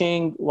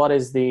finishing, what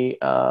is the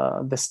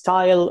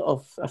style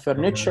of a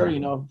furniture,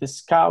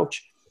 this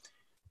couch.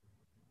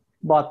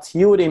 But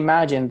you would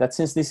imagine that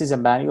since this is a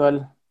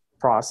manual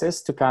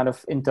process to kind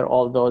of enter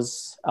all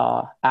those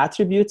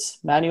attributes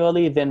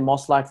manually, then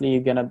most likely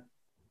you're gonna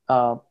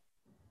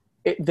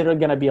there are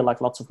gonna be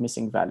like lots of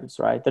missing values,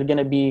 right? There are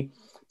gonna be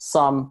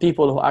some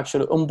people who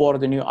actually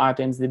onboard the new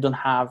items. They don't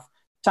have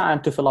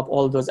time to fill up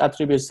all those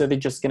attributes, so they're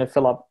just gonna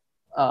fill up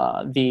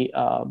the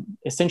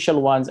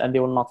essential ones, and they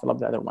will not fill up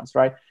the other ones,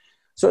 right?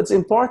 So it's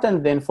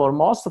important then for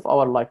most of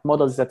our like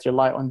models that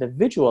rely on the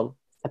visual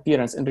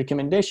appearance and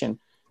recommendation.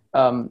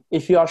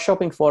 If you are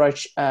shopping for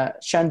a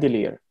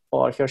chandelier,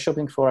 or if you're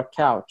shopping for a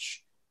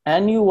couch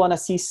and you want to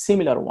see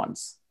similar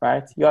ones,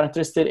 right? You are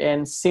interested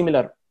in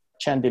similar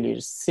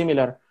chandeliers,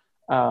 similar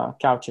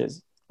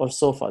couches or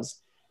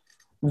sofas.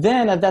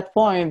 Then at that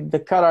point, the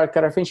color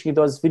finishing,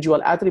 those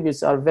visual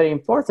attributes are very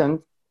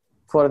important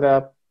for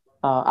the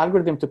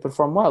algorithm to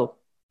perform well.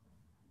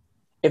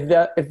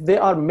 If they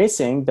are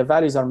missing, the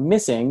values are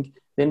missing,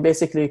 then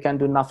basically you can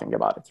do nothing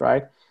about it,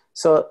 right?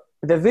 So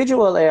the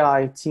visual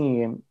AI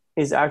team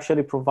is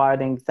actually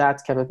providing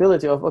that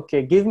capability of,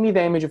 okay, give me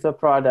the image of the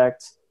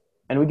product,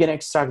 and we're going to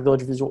extract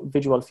those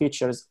visual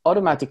features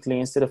automatically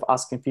instead of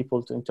asking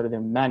people to enter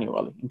them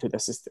manually into the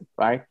system,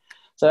 right?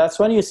 So that's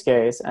one use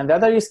case. And the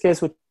other use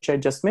case, which I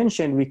just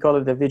mentioned, we call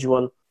it the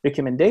visual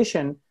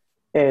recommendation,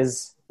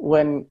 is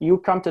when you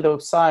come to the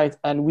website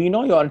and we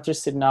know you are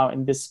interested now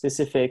in this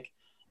specific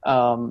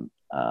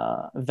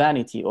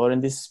vanity, or in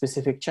this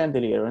specific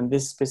chandelier, or in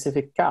this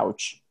specific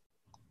couch.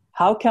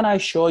 How can I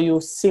show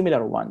you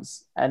similar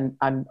ones? And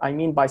I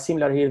mean by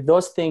similar here,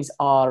 those things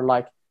are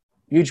like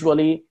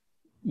usually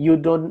you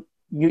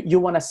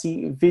want to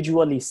see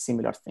visually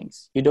similar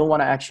things. You don't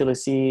want to actually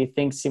see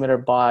things similar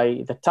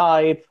by the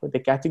type, the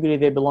category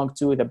they belong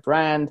to, the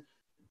brand.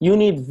 You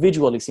need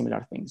visually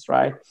similar things,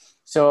 right?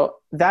 So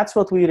that's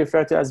what we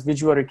refer to as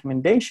visual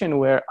recommendation,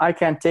 where I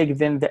can take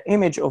then the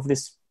image of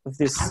this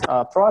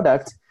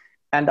product,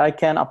 and I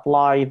can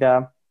apply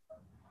the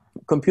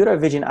computer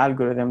vision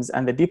algorithms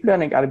and the deep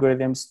learning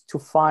algorithms to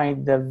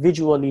find the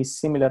visually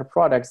similar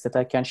products that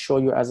I can show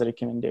you as a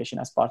recommendation,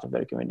 as part of the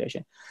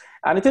recommendation.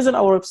 And it is on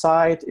our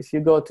website. If you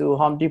go to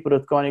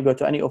homedepot.com, you go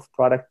to any of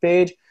product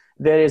page,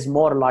 there is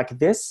more like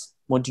this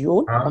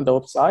module on the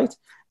website.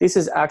 This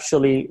is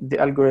actually the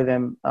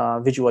algorithm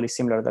visually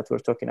similar that we're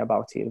talking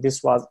about here.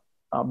 This was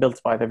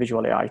built by the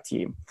visual AI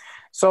team.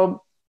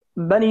 So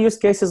many use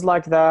cases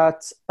like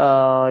that,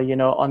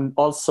 and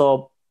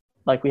also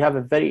like we have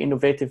a very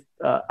innovative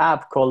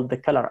app called the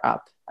Color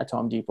app at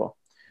Home Depot,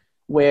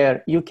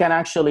 where you can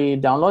actually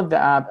download the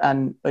app,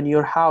 and in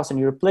your house, in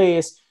your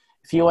place,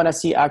 if you want to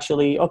see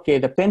actually, okay,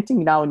 the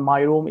painting now in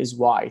my room is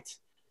white,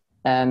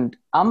 and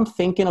I'm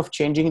thinking of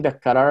changing the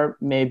color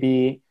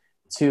maybe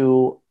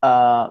to,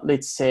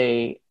 let's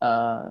say,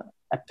 a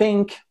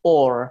pink,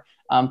 or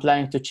I'm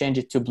planning to change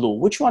it to blue.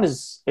 Which one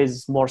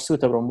is more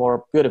suitable,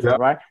 more beautiful,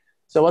 right?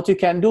 So what you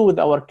can do with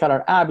our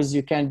Color app is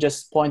you can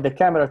just point the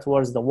camera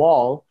towards the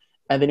wall,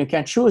 and then you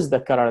can choose the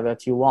color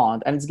that you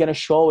want, and it's going to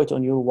show it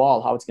on your wall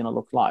how it's going to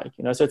look like.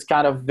 So it's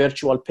kind of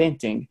virtual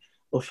painting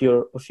of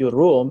your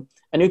room,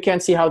 and you can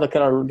see how the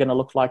color is going to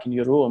look like in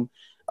your room,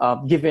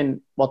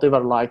 given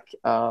whatever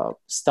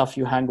stuff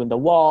you hang on the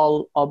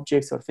wall,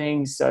 objects or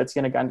things. So it's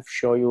going to kind of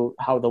show you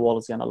how the wall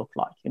is going to look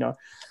like.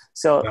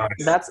 So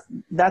nice.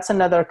 That's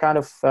another kind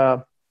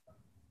of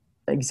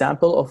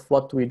example of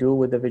what we do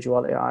with the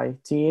visual AI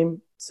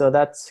team. So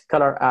that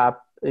Color app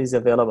is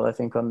available, I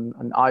think, on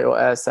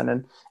iOS,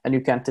 and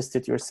you can test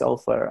it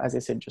yourself, where, as I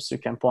said, just you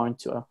can point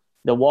to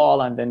the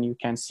wall, and then you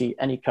can see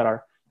any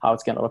color, how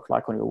it's going to look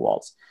like on your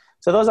walls.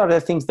 So those are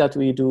the things that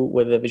we do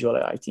with the visual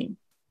AI team.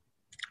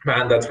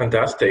 Man, that's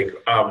fantastic.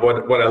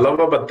 What I love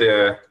about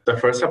the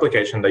first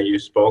application that you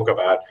spoke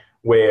about,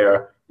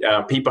 where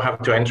people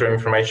have to enter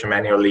information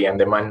manually and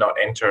they might not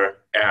enter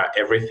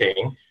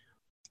everything.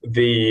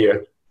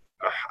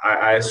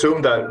 I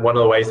assume that one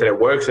of the ways that it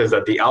works is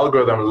that the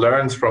algorithm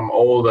learns from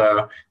all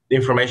the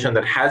information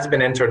that has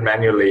been entered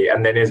manually,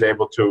 and then is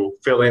able to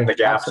fill in the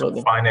gaps,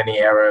 and find any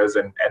errors,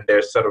 and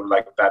there's sort of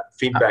like that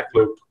feedback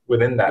loop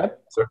within that.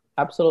 Yep. So,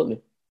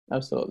 absolutely.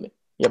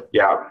 Yep.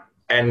 Yeah.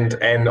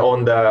 and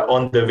on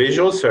the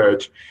visual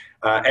search,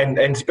 and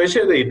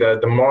especially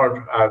the more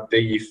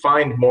they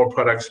find more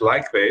products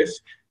like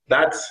this.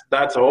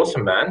 That's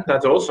awesome, man.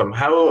 That's awesome.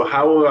 How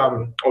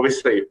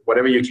obviously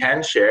whatever you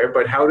can share,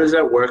 but how does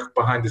that work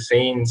behind the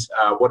scenes?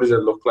 What does it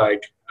look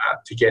like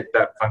to get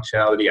that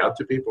functionality out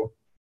to people?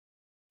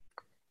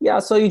 Yeah,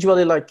 so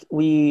usually like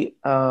we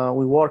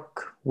work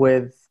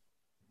with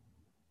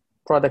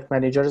product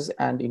managers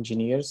and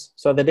engineers.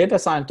 So the data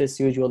scientists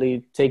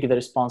usually take the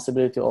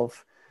responsibility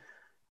of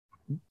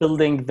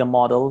building the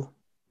model,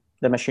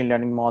 the machine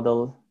learning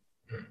model,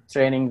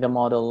 training the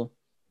model,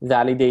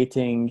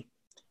 validating,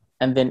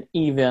 and then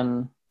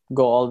even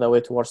go all the way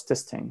towards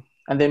testing.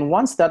 And then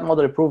once that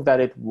model proves that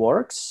it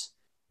works,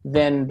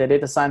 then the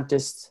data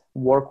scientists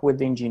work with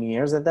the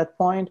engineers at that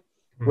point,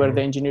 where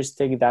the engineers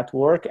take that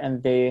work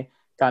and they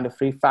kind of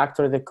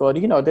refactor the code.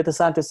 You know, data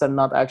scientists are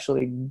not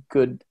actually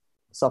good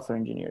software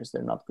engineers.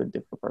 They're not good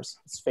developers,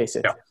 let's face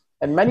it. Yeah.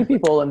 And many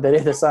people in the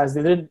data science,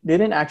 they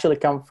didn't actually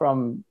come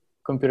from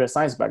computer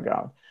science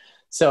background.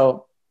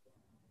 So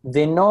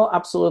they know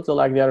absolutely,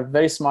 like, they are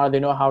very smart. They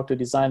know how to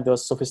design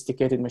those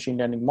sophisticated machine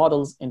learning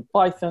models in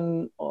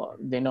Python, or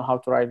they know how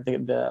to write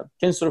the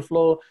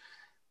TensorFlow.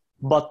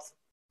 But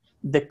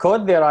the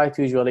code they write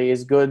usually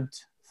is good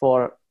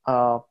for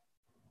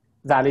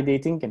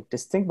validating and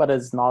testing, but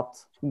it's not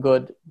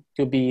good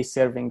to be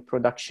serving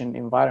production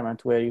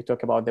environment where you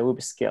talk about the web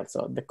scale.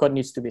 So the code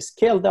needs to be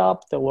scaled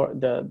up.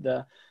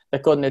 The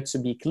code needs to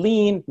be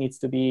clean, needs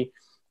to be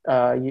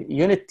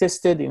unit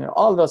tested, you know,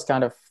 all those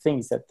kind of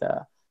things that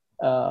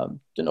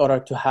in order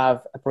to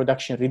have a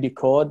production ready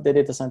code, the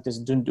data scientists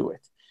don't do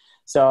it.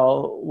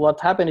 So what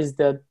happened is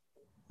that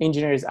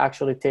engineers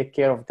actually take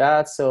care of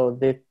that. So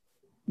the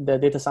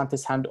data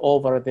scientists hand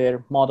over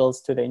their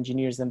models to the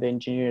engineers, and the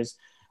engineers,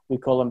 we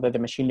call them the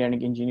machine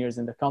learning engineers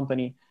in the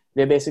company.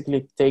 They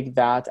basically take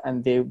that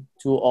and they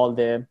do all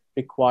the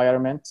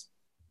requirements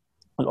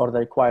or the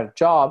required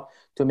job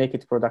to make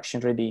it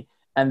production ready,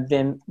 and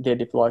then they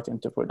deploy it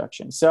into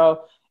production.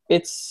 So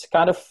it's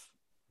kind of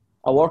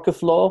a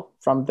workflow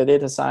from the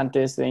data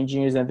scientists, the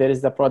engineers, and there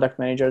is the product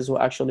managers who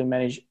actually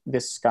manage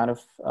this kind of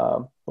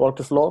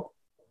workflow.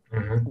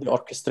 They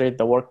orchestrate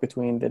the work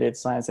between the data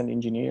science and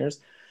engineers.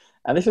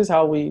 And this is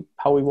how we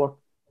work.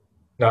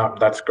 No,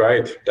 that's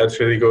great. That's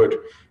really good.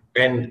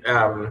 And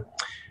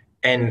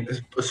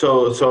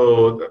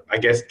so I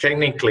guess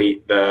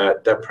technically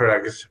the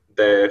products,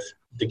 the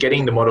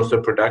getting the models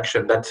to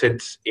production, that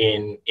sits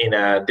in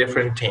a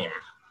different team.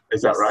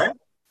 Is that right?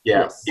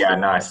 Yeah. Yes. Yeah.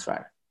 Nice. That's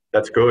right.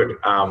 That's good.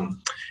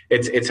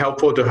 It's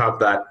helpful to have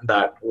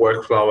that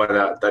workflow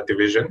and that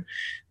division.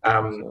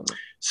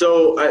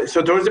 So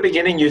towards the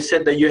beginning, you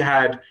said that you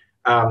had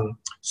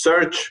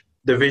search,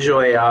 the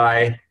visual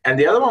AI, and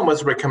the other one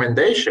was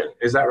recommendation.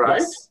 Is that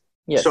right?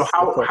 Yes. So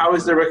how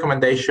is the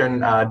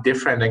recommendation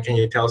different, and can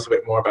you tell us a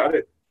bit more about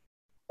it?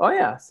 Oh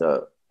yeah.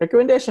 So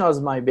recommendation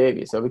was my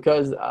baby. So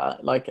because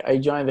I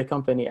joined the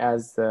company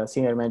as the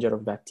senior manager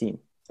of that team.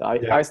 So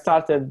I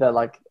started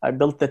I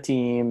built the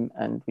team,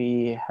 and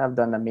we have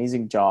done an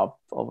amazing job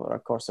over a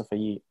course of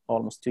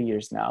almost 2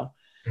 years now.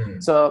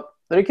 So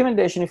the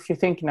recommendation, if you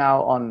think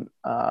now on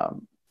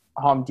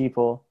Home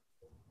Depot,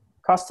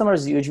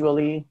 customers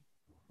usually,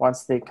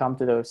 once they come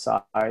to the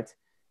website,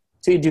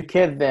 to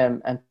educate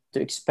them and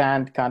to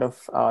expand kind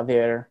of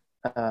their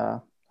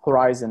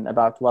horizon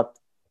about what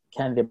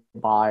can they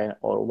buy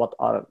or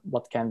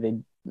what can they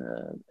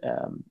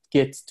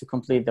get to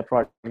complete the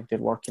project they're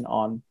working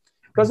on.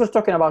 Because we're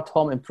talking about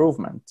home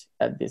improvement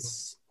at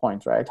this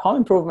point, right? Home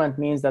improvement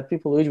means that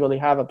people usually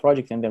have a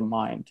project in their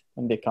mind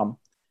when they come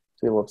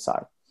to the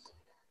website.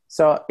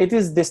 So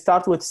they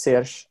start with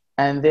search,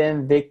 and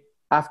then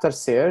after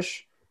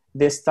search,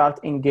 they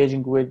start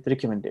engaging with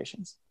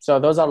recommendations. So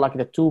those are like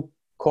the two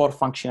core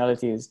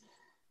functionalities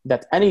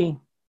that any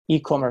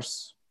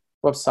e-commerce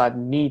website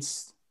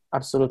needs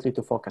absolutely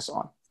to focus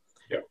on.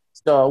 Yeah.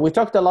 So we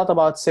talked a lot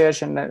about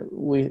search, and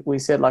we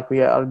said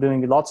we are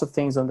doing lots of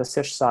things on the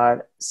search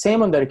side.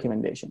 Same on the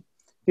recommendation.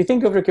 If you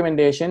think of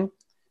recommendation,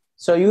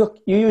 so you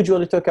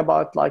usually talk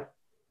about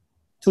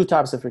two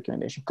types of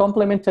recommendation.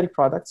 Complementary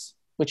products,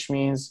 which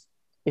means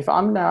if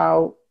I'm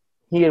now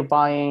here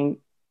buying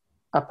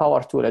a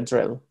power tool, a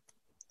drill,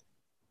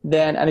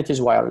 and it is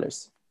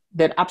wireless,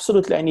 then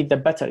absolutely I need the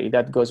battery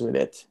that goes with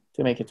it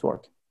to make it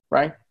work,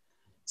 right?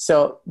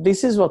 So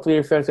this is what we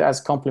refer to as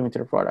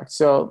complementary products.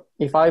 So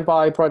if I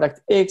buy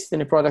product X, then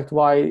the product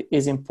Y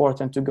is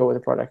important to go with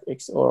the product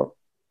X, or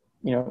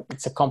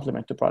it's a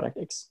complement to product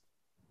X.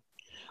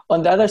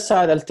 On the other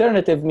side,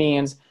 alternative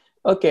means,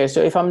 okay,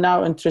 so if I'm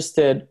now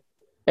interested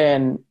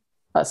in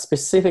a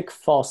specific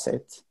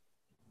faucet,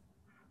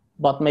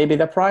 but maybe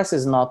the price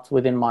is not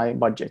within my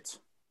budget.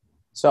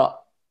 So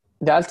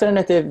the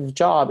alternative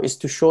job is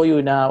to show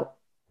you now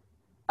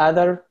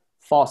other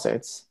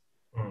faucets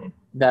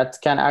that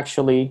can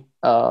actually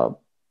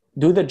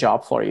do the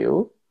job for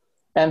you,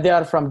 and they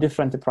are from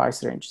different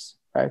price ranges,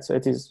 right? So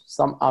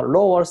some are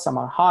lower, some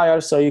are higher,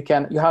 so you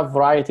have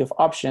variety of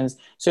options.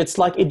 So it's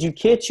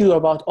educate you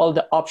about all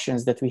the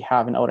options that we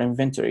have in our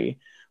inventory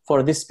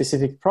for this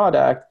specific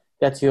product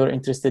that you're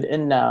interested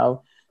in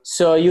now.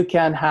 So you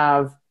can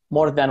have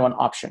more than one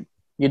option.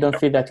 You don't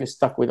feel that you're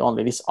stuck with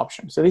only this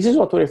option. So this is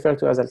what we refer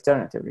to as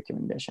alternative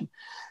recommendation.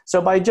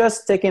 So by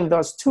just taking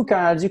those two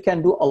cards, you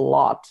can do a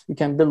lot. You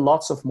can build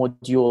lots of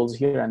modules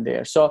here and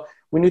there. So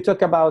when you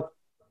talk about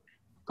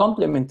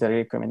complementary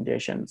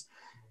recommendations,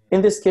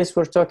 in this case,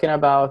 we're talking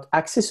about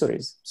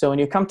accessories. So when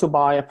you come to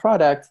buy a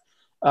product,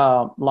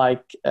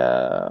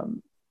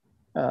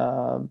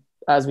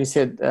 as we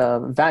said,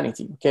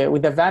 vanity. Okay,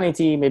 with the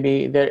vanity,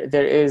 maybe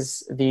there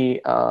is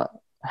the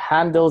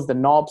handles, the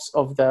knobs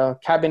of the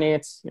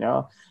cabinets,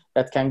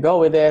 that can go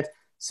with it.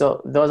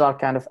 So those are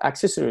kind of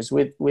accessories.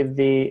 With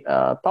the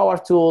power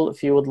tool,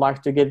 if you would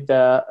like to get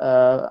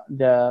the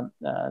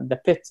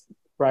pit,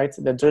 right,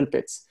 the drill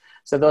pits.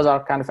 So those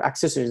are kind of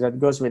accessories that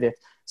goes with it.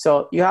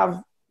 So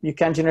you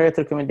can generate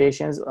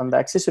recommendations on the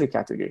accessory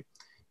category.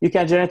 You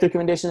can generate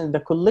recommendations in the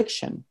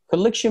collection.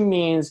 Collection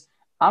means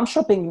I'm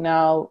shopping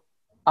now,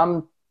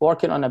 I'm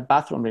working on a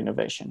bathroom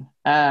renovation,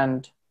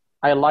 and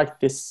I like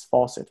this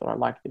faucet, or I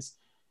like this.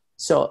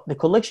 So the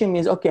collection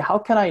means, okay, how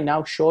can I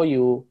now show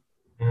you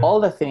all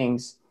the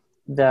things,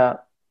 the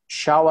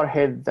shower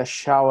head, the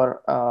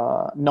shower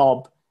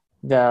knob,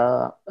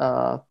 the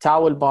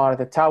towel bar,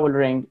 the towel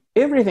ring,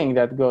 everything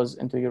that goes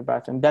into your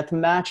bathroom that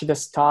match the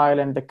style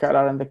and the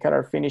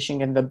color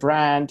finishing and the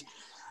brand.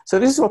 So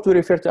this is what we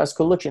refer to as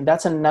collection.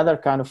 That's another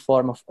kind of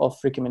form of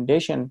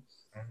recommendation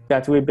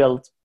that we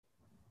built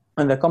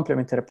on the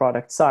complementary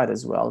product side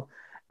as well.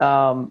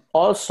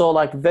 Also,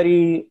 like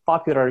very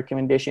popular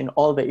recommendation,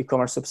 all the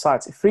e-commerce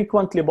websites,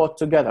 frequently bought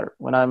together.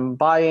 When I'm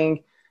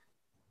buying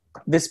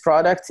this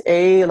product,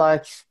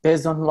 like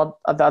based on what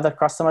the other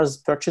customers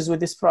purchase with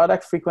this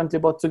product, frequently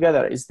bought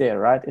together is there,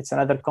 right? It's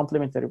another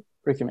complementary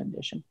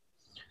recommendation.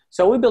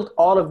 So we built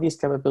all of these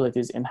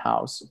capabilities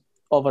in-house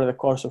over the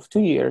course of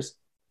 2 years.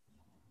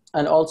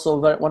 And also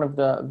one of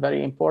the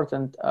very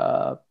important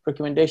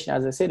recommendation,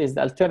 as I said, is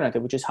the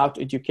alternative, which is how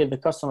to educate the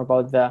customer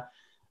about the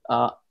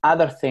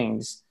other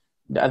things,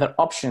 the other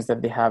options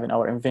that they have in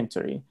our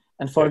inventory.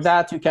 And for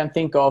that, you can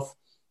think of,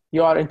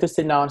 you are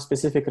interested now in a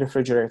specific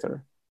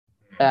refrigerator,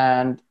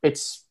 and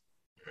it's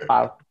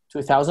about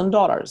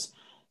 $2,000.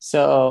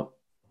 So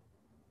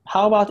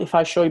how about if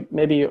I show you,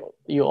 maybe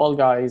you all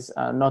guys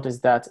notice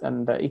that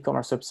in the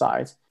e-commerce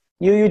website,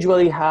 you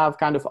usually have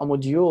kind of a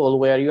module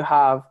where you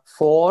have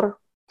 4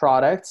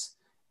 products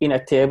in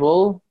a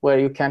table where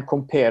you can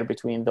compare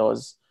between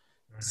those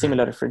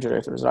similar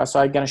refrigerators, right? So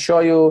I'm going to show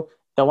you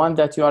the one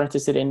that you are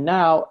interested in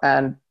now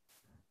and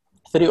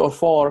 3 or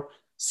 4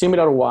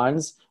 similar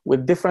ones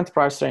with different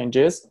price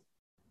ranges.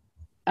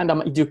 And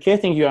I'm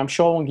educating you, I'm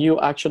showing you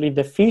actually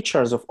the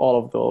features of all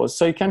of those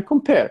so you can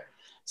compare.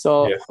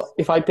 So yes,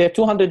 if I pay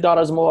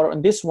 $200 more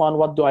on this one,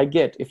 what do I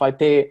get? If I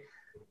pay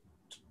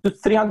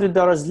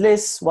 $300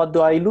 less, what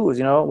do I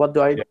lose? What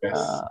do I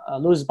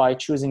lose by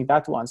choosing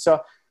that one?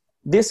 So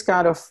this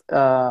kind of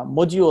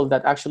module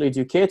that actually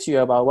educates you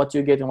about what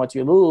you get and what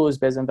you lose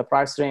based on the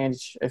price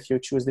range, if you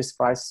choose this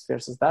price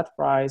versus that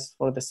price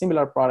for the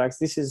similar products,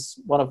 this is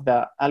one of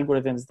the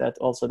algorithms that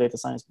also data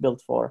science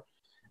built for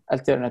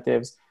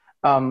alternatives.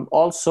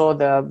 Also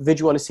the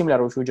visually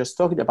similar, which we just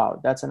talked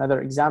about, that's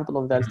another example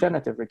of the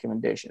alternative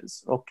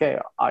recommendations. Okay,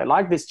 I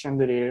like this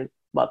chandelier,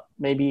 but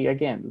maybe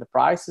again, the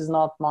price is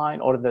not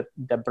mine, or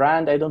the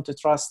brand I don't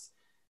trust.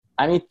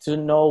 I need to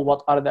know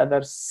what are the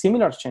other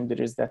similar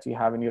chandeliers that you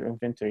have in your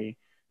inventory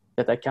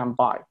that I can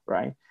buy,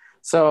 right?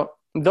 So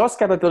those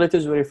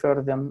capabilities, we refer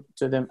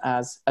to them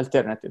as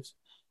alternatives.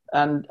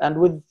 And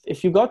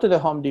if you go to the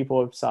Home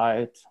Depot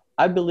website,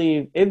 I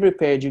believe every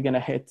page you're going to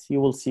hit,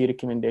 you will see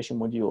recommendation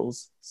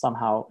modules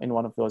somehow in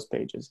one of those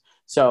pages.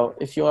 So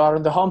if you are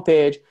on the home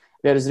page,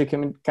 there is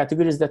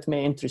categories that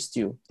may interest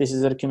you. This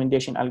is a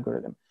recommendation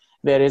algorithm.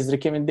 There is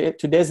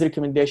today's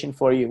recommendation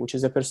for you, which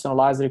is a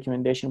personalized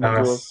recommendation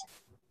module.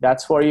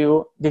 That's for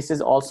you. This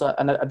is also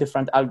a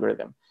different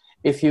algorithm.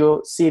 If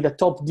you see the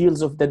top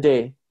deals of the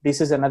day, this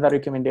is another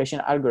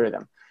recommendation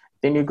algorithm.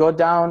 Then you go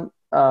down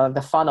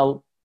the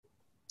funnel,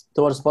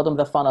 towards the bottom of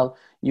the funnel,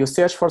 you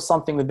search for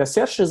something with the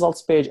search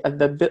results page. At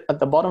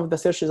the bottom of the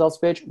search results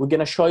page, we're going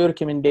to show you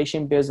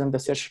recommendation based on the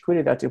search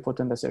query that you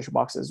put in the search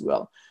box as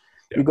well.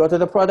 Yeah. You go to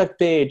the product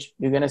page,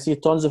 you're going to see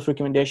tons of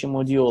recommendation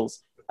modules,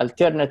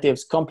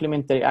 alternatives,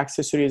 complementary,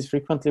 accessories,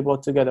 frequently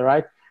bought together,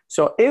 right?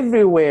 So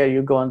everywhere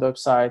you go on the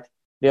website,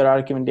 there are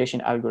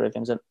recommendation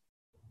algorithms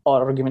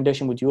or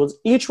recommendation modules.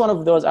 Each one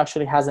of those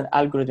actually has an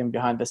algorithm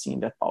behind the scene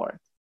that power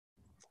it.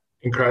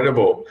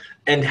 Incredible.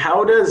 And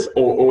how does,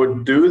 or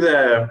do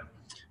the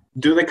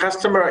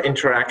customer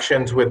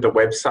interactions with the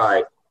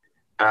website,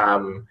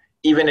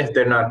 even if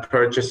they're not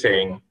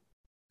purchasing,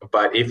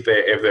 but if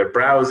they're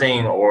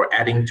browsing or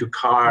adding to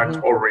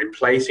cart or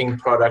replacing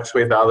products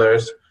with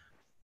others,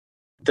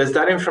 does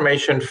that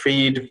information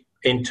feed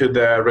into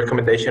the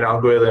recommendation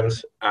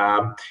algorithms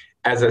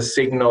as a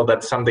signal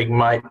that something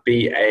might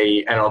be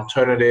an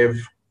alternative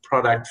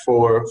product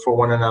for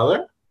one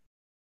another?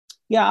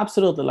 Yeah,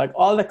 absolutely. Like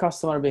all the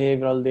customer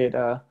behavioral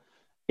data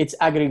it's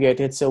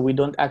aggregated, so we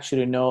don't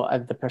actually know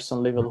at the person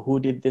level who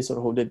did this or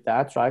who did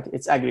that, right?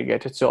 It's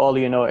aggregated, so all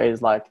you know is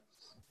like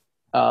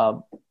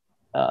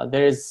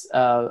there is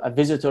a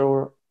visitor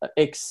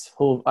X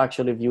who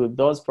actually viewed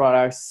those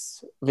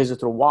products,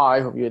 visitor Y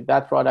who viewed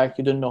that product.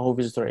 You don't know who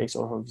visitor X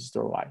or who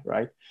visitor Y,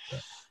 right?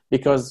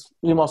 Because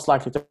we most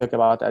likely talk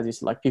about, as you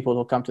said, like people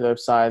who come to the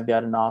website, they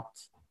are not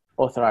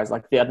authorized,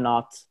 like they are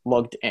not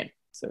logged in.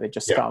 So they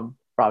just come,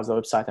 browse the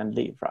website and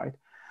leave, right?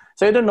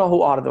 So you don't know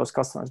who are those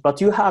customers,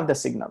 but you have the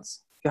signals.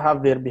 You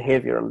have their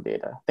behavioral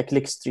data, the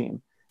click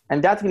stream.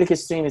 And that click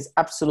stream is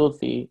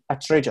absolutely a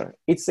treasure.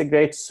 It's a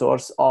great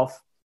source of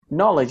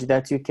knowledge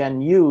that you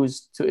can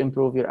use to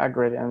improve your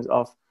algorithms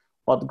of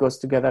what goes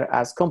together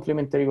as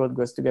complementary, what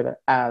goes together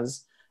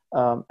as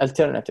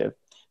alternative.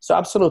 So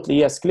absolutely,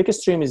 yes,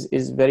 ClickStream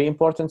is very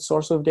important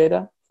source of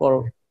data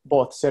for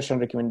both search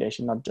and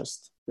recommendation, not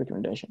just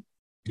recommendation.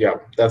 Yeah,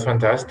 that's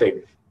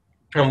fantastic.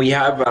 And we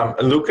have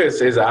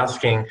Lucas is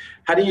asking,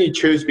 how do you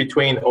choose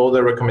between all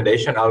the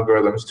recommendation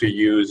algorithms to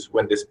use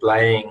when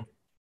displaying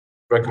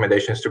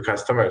recommendations to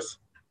customers?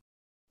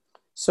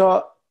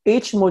 So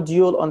each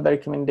module on the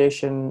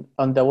recommendation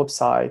on the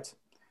website,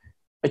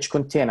 each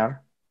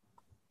container,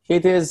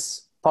 it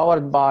is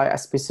powered by a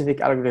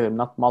specific algorithm,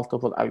 not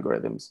multiple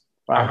algorithms,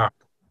 right? Uh-huh.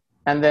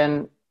 And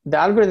then the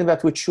algorithm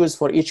that we choose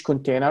for each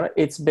container,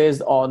 it's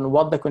based on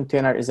what the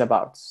container is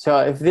about. So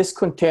if this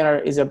container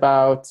is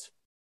about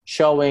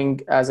showing,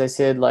 as I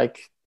said,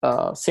 like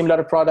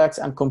similar products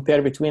and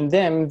compare between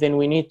them, then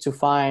we need to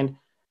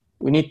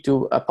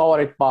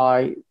power it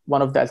by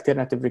one of the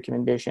alternative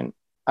recommendation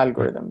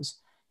algorithms.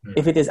 Mm-hmm.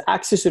 If it is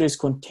accessories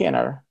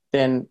container,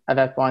 then at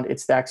that point,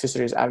 it's the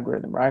accessories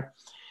algorithm, right?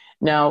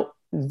 Now,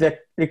 the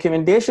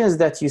recommendations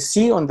that you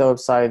see on the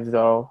website,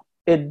 though,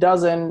 it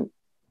doesn't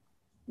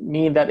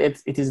mean that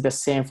it is the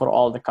same for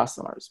all the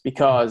customers,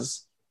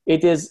 because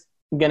it is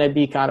going to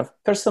be kind of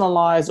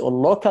personalized or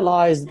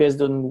localized based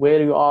on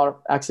where you are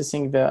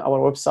accessing our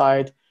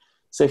website.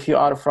 So if you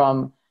are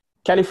from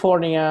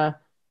California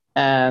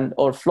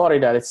or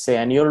Florida, let's say,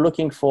 and you're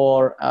looking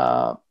for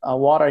a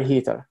water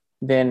heater,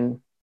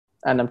 then,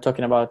 and I'm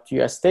talking about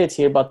US states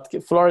here, but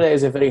Florida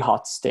is a very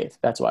hot state.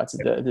 That's why it's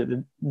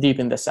the deep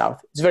in the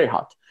South. It's very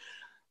hot.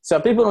 So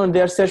people, when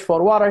they search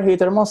for water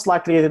heater, most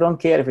likely they don't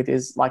care if it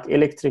is like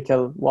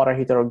electrical water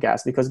heater or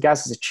gas, because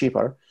gas is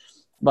cheaper.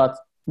 But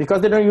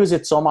because they don't use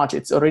it so much,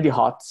 it's already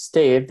hot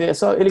state,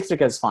 so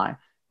electrical is fine.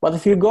 But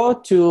if you go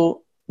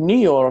to New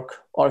York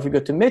or if you go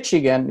to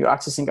Michigan, you're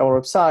accessing our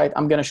website,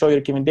 I'm going to show you a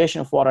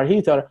recommendation of water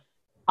heater.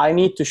 I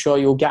need to show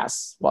you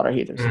gas water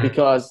heaters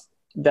because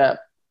the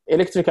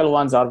electrical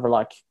ones are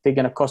like, they're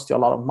going to cost you a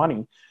lot of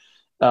money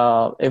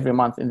every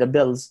month in the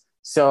bills.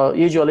 So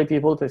usually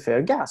people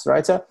prefer gas,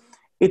 right? So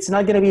it's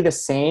not going to be the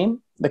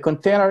same. The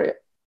container,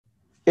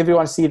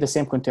 everyone sees the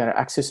same container,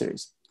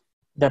 accessories.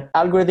 The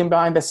algorithm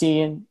behind the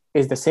scene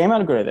is the same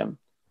algorithm,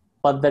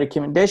 but the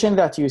recommendation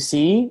that you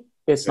see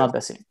is not the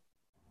same.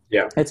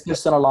 Yeah, it's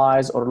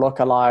personalized or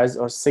localized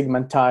or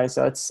segmentized,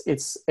 so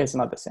it's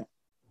not the same.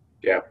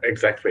 Yeah,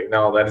 exactly.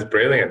 No, that is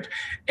brilliant.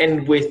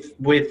 And with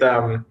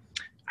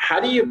how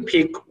do you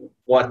pick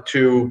what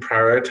to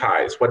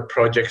prioritize, what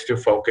projects to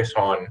focus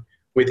on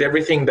with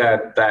everything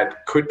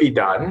that could be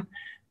done?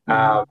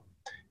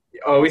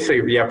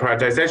 Obviously,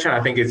 prioritization,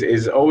 I think,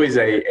 is always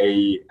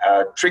a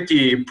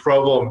tricky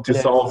problem to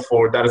solve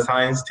for data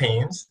science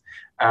teams.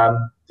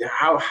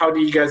 How do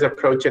you guys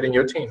approach it in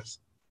your teams?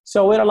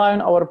 So we rely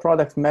on our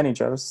product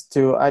managers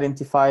to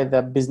identify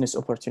the business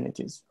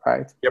opportunities,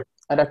 right? Yep.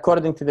 And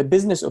according to the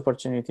business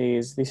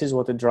opportunities, this is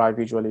what to drive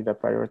usually the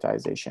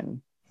prioritization.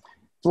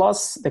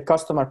 Plus the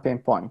customer pain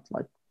point,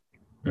 like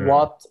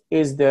what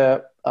is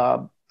the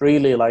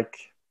really like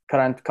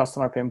current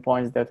customer pain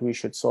points that we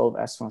should solve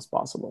as soon as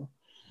possible.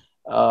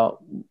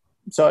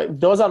 So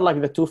those are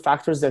like the two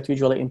factors that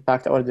usually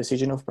impact our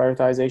decision of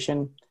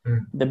prioritization,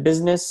 the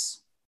business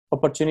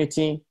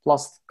opportunity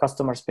plus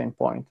customer's pain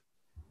point.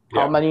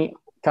 How many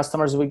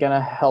customers are we going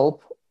to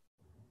help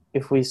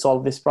if we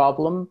solve this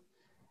problem?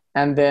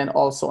 And then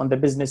also on the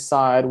business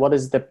side, what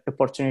is the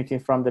opportunity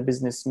from the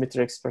business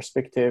metrics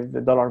perspective, the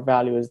dollar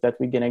values that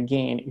we're going to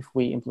gain if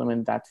we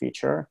implement that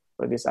feature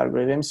for this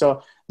algorithm?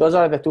 So those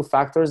are the two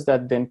factors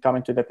that then come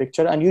into the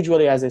picture. And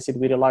usually, as I said,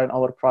 we rely on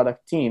our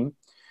product team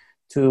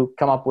to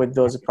come up with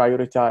those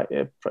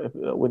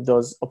with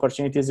those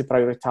opportunities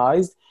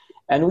prioritized.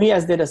 And we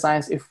as data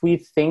science, if we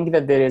think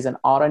that there is an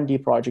R&D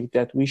project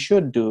that we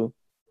should do,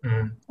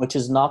 which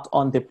is not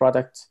on the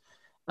product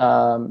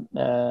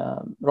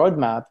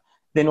roadmap,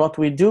 then what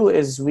we do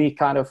is we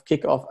kind of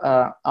kick off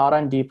a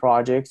R&D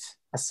project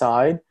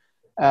aside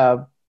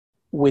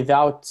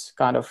without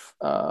kind of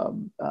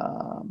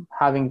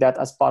having that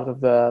as part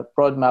of the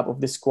roadmap of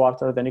this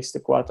quarter, the next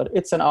quarter.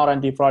 It's an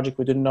R&D project.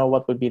 We didn't know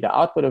what would be the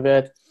output of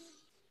it,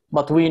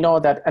 but we know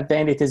that at the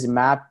end it is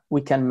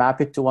we can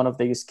map it to one of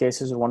the use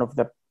cases or one of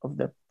the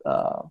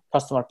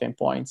customer pain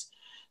points.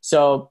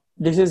 So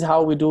this is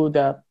how we do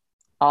the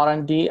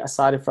R&D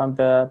aside from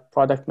the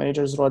product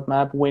manager's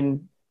roadmap.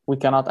 When we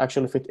cannot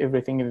actually fit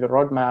everything in the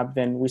roadmap,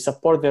 then we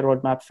support the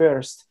roadmap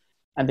first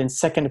And then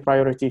second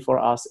priority for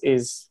us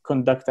is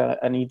conduct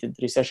a needed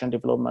research and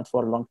development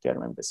for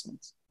long-term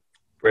investments.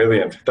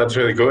 Brilliant. That's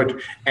really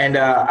good. And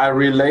a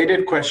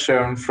related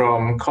question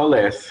from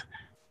Coleth.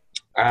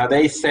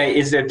 They say,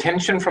 is there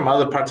tension from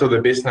other parts of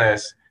the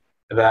business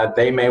that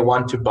they may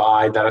want to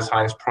buy data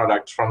science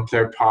products from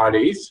third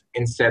parties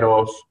instead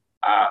of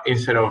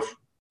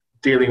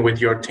dealing with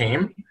your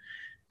team?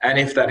 And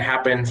if that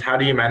happens, how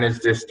do you manage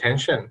this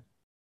tension?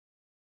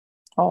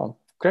 Oh,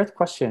 great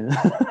question.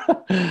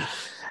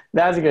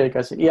 That's a great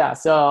question. Yeah.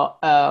 So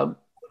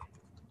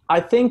I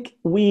think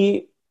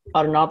we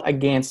are not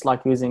against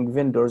like using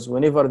vendors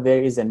whenever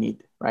there is a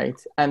need, right?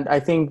 And I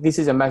think this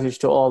is a message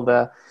to all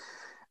the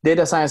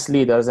data science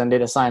leaders and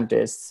data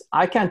scientists.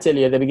 I can tell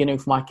you at the beginning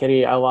of my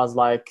career, I was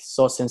like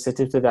so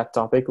sensitive to that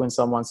topic when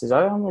someone says,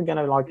 oh, I'm going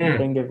to like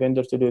bring a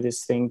vendor to do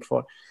this thing for,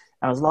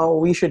 and I was like, oh,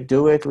 we should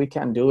do it. We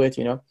can do it,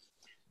 you know.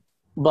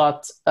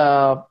 But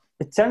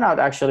it turned out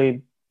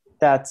actually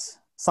that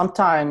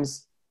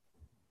sometimes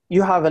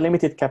you have a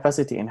limited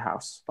capacity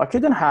in-house. Like you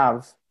don't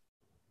have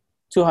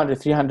 200,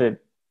 300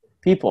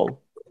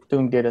 people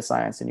doing data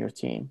science in your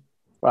team,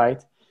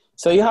 right?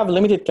 So you have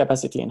limited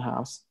capacity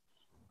in-house.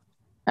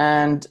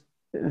 And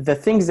the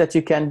things that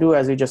you can do,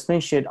 as we just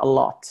mentioned, a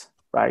lot,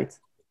 right?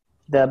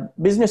 The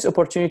business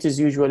opportunities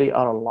usually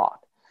are a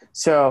lot.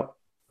 So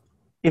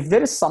if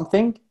there is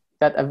something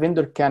that a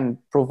vendor can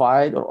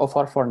provide or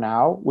offer for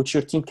now, which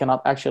your team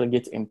cannot actually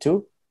get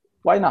into,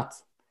 why not?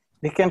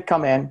 They can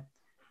come in,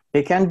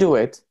 they can do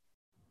it.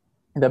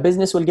 The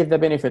business will get the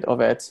benefit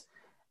of it.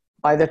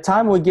 By the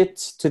time we get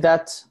to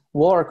that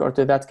work or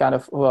to that kind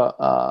of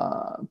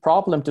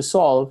problem to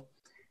solve,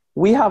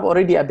 we have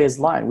already a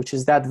baseline, which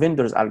is that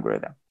vendor's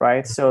algorithm,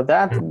 right? So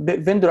that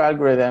vendor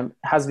algorithm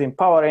has been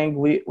powering.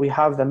 We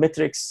have the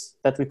metrics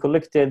that we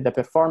collected, the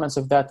performance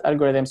of that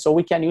algorithm. So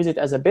we can use it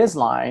as a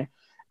baseline.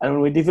 And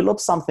when we develop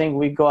something,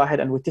 we go ahead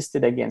and we test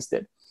it against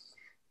it.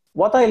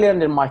 What I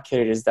learned in my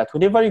career is that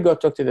whenever you go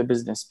talk to the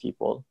business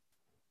people,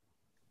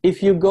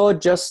 if you go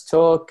just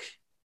talk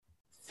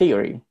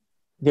theory,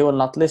 they will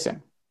not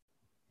listen.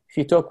 If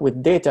you talk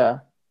with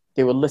data,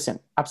 they will listen.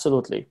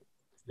 Absolutely.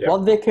 Yeah.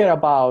 What they care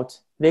about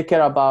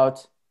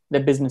the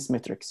business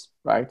metrics,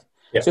 right?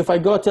 Yeah. So if I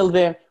go tell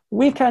them,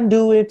 we can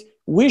do it,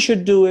 we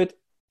should do it,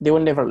 they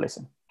will never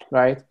listen,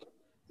 right?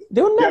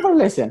 They will never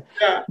listen.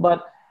 Yeah.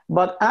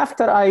 But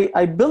after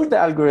I build the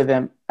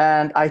algorithm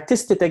and I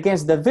test it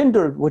against the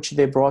vendor which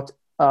they brought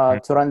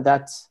to run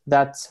that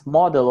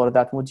model or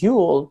that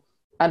module,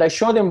 and I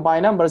show them by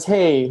numbers,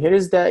 hey, here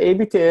is the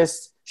A/B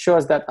test,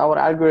 shows that our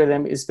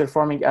algorithm is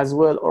performing as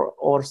well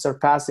or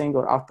surpassing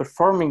or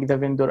outperforming the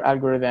vendor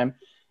algorithm,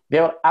 they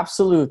will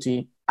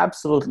absolutely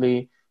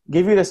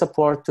give you the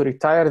support to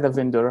retire the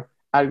vendor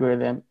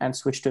algorithm and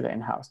switch to the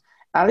in-house.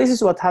 And this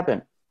is what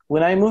happened.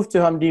 When I moved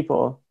to Home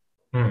Depot,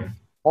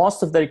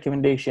 most of the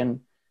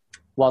recommendation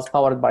was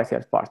powered by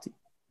third party,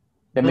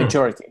 the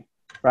majority,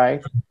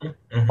 right?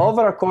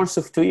 Over a course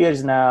of 2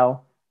 years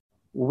now,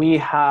 we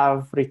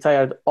have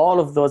retired all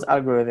of those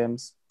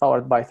algorithms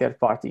powered by third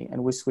party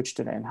and we switched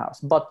to the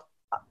in-house. But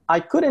I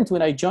couldn't,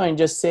 when I joined,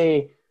 just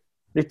say,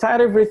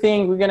 retire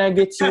everything, we're going to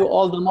get you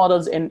all the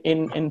models in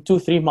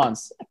 2-3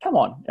 months. Come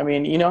on. I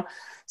mean, you know,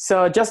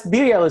 so just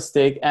be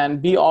realistic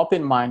and be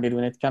open-minded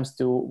when it comes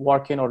to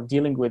working or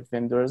dealing with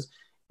vendors.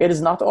 It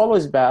is not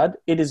always bad.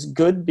 It is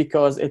good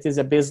because it is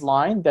a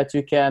baseline that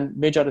you can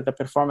measure the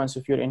performance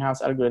of your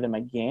in-house algorithm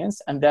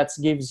against. And that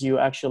gives you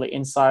actually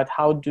insight.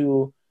 How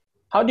do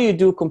you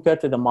do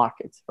compared to the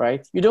market,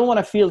 right? You don't want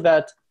to feel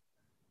that,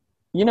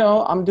 you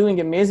know, I'm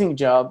doing an amazing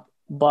job,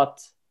 but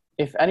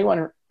if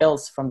anyone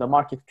else from the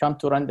market come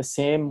to run the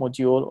same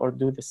module or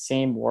do the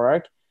same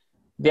work,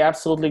 they're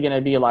absolutely going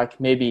to be like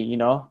maybe, you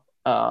know,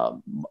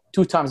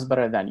 2 times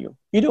better than you.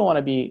 You don't want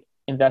to be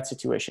in that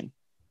situation.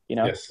 You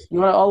know, yes. You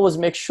want to always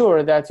make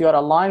sure that you are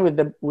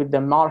aligned with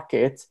the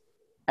market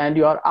and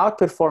you are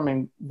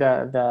outperforming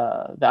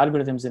the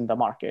algorithms in the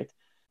market.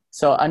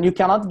 So, and you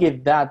cannot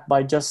get that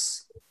by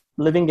just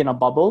living in a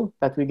bubble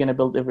that we're going to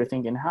build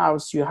everything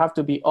in-house. You have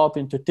to be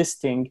open to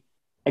testing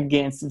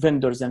against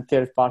vendors and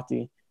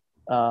third-party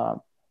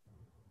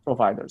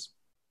providers.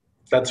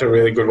 That's a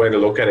really good way to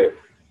look at it.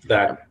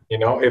 That, you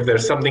know, if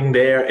there's something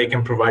there, it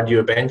can provide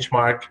you a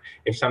benchmark.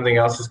 If something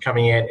else is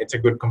coming in, it's a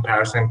good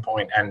comparison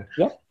point, and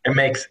it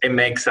makes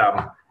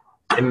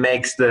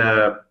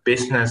the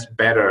business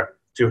better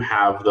to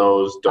have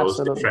those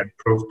different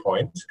proof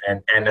points.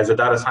 And as a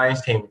data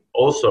science team,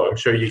 also, I'm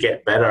sure you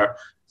get better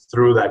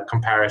through that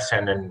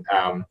comparison and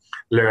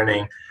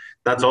learning.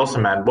 That's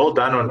awesome, man. Well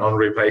done on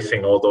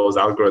replacing all those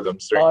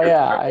algorithms. Oh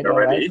yeah, I know,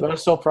 right? We're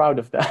so proud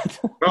of that.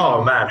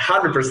 Oh man,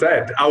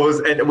 100%.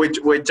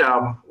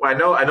 I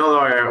know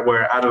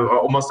we're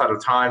almost out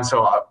of time.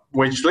 So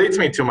which leads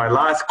me to my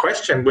last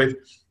question.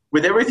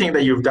 With everything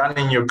that you've done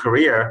in your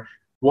career,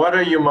 what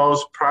are you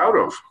most proud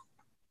of?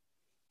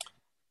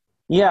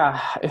 Yeah,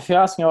 if you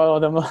ask me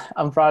what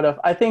I'm proud of,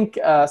 I think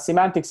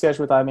semantic search,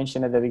 what I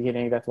mentioned at the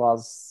beginning, that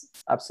was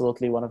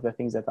absolutely one of the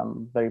things that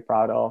I'm very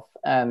proud of.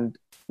 And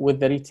with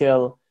the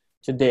retail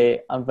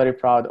today, I'm very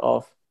proud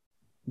of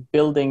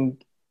building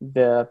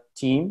the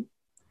team,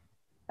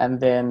 and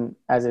then,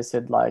 as I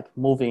said, like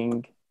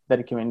moving the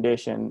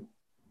recommendation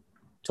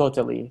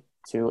totally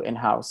to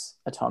in-house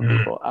at Home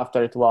Depot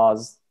after it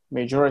was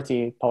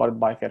majority powered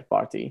by third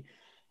party.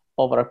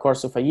 Over a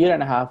course of a year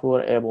and a half, we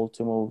were able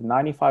to move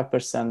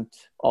 95%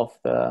 of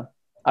the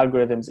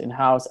algorithms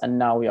in-house, and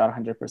now we are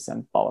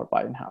 100% powered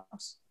by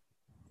in-house.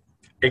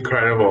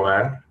 Incredible,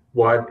 man.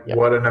 What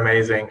an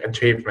amazing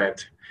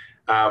achievement.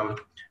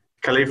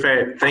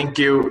 Khalifa, thank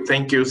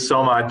you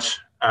so much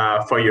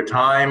for your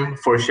time,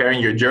 for sharing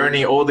your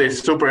journey, all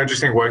this super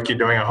interesting work you're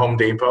doing at Home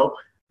Depot.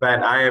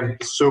 Man, I am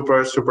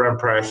super, super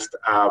impressed.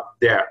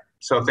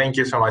 So thank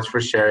you so much for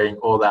sharing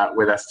all that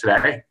with us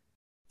today.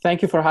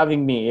 Thank you for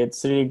having me.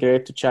 It's really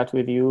great to chat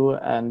with you,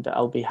 and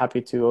I'll be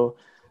happy to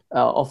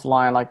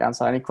offline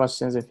answer any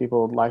questions. If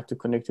people would like to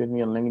connect with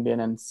me on LinkedIn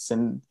and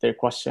send their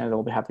questions,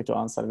 I'll be happy to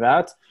answer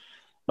that.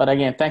 But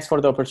again, thanks for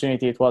the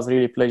opportunity. It was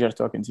really a pleasure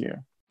talking to you.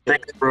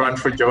 Thanks everyone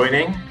for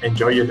joining.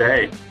 Enjoy your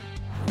day.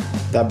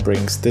 That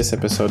brings this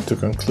episode to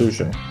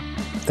conclusion.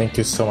 Thank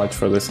you so much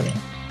for listening.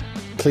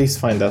 Please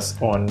find us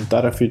on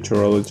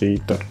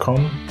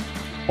datafuturology.com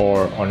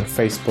or on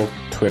Facebook,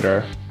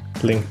 Twitter,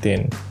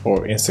 LinkedIn,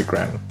 or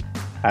Instagram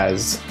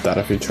as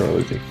Data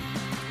Futurology.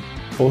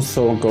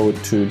 Also go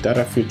to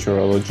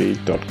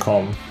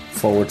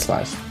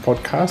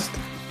datafuturology.com/podcast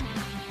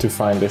to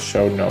find the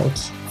show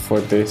notes for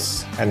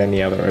this and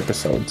any other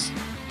episodes.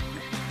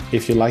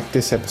 If you like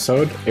this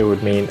episode, it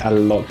would mean a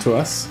lot to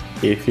us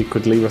if you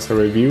could leave us a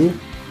review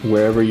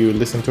wherever you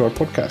listen to our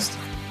podcast.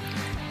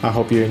 I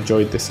hope you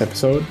enjoyed this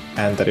episode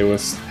and that it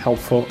was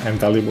helpful and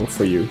valuable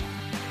for you.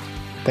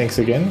 Thanks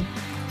again,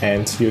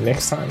 and see you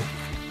next time.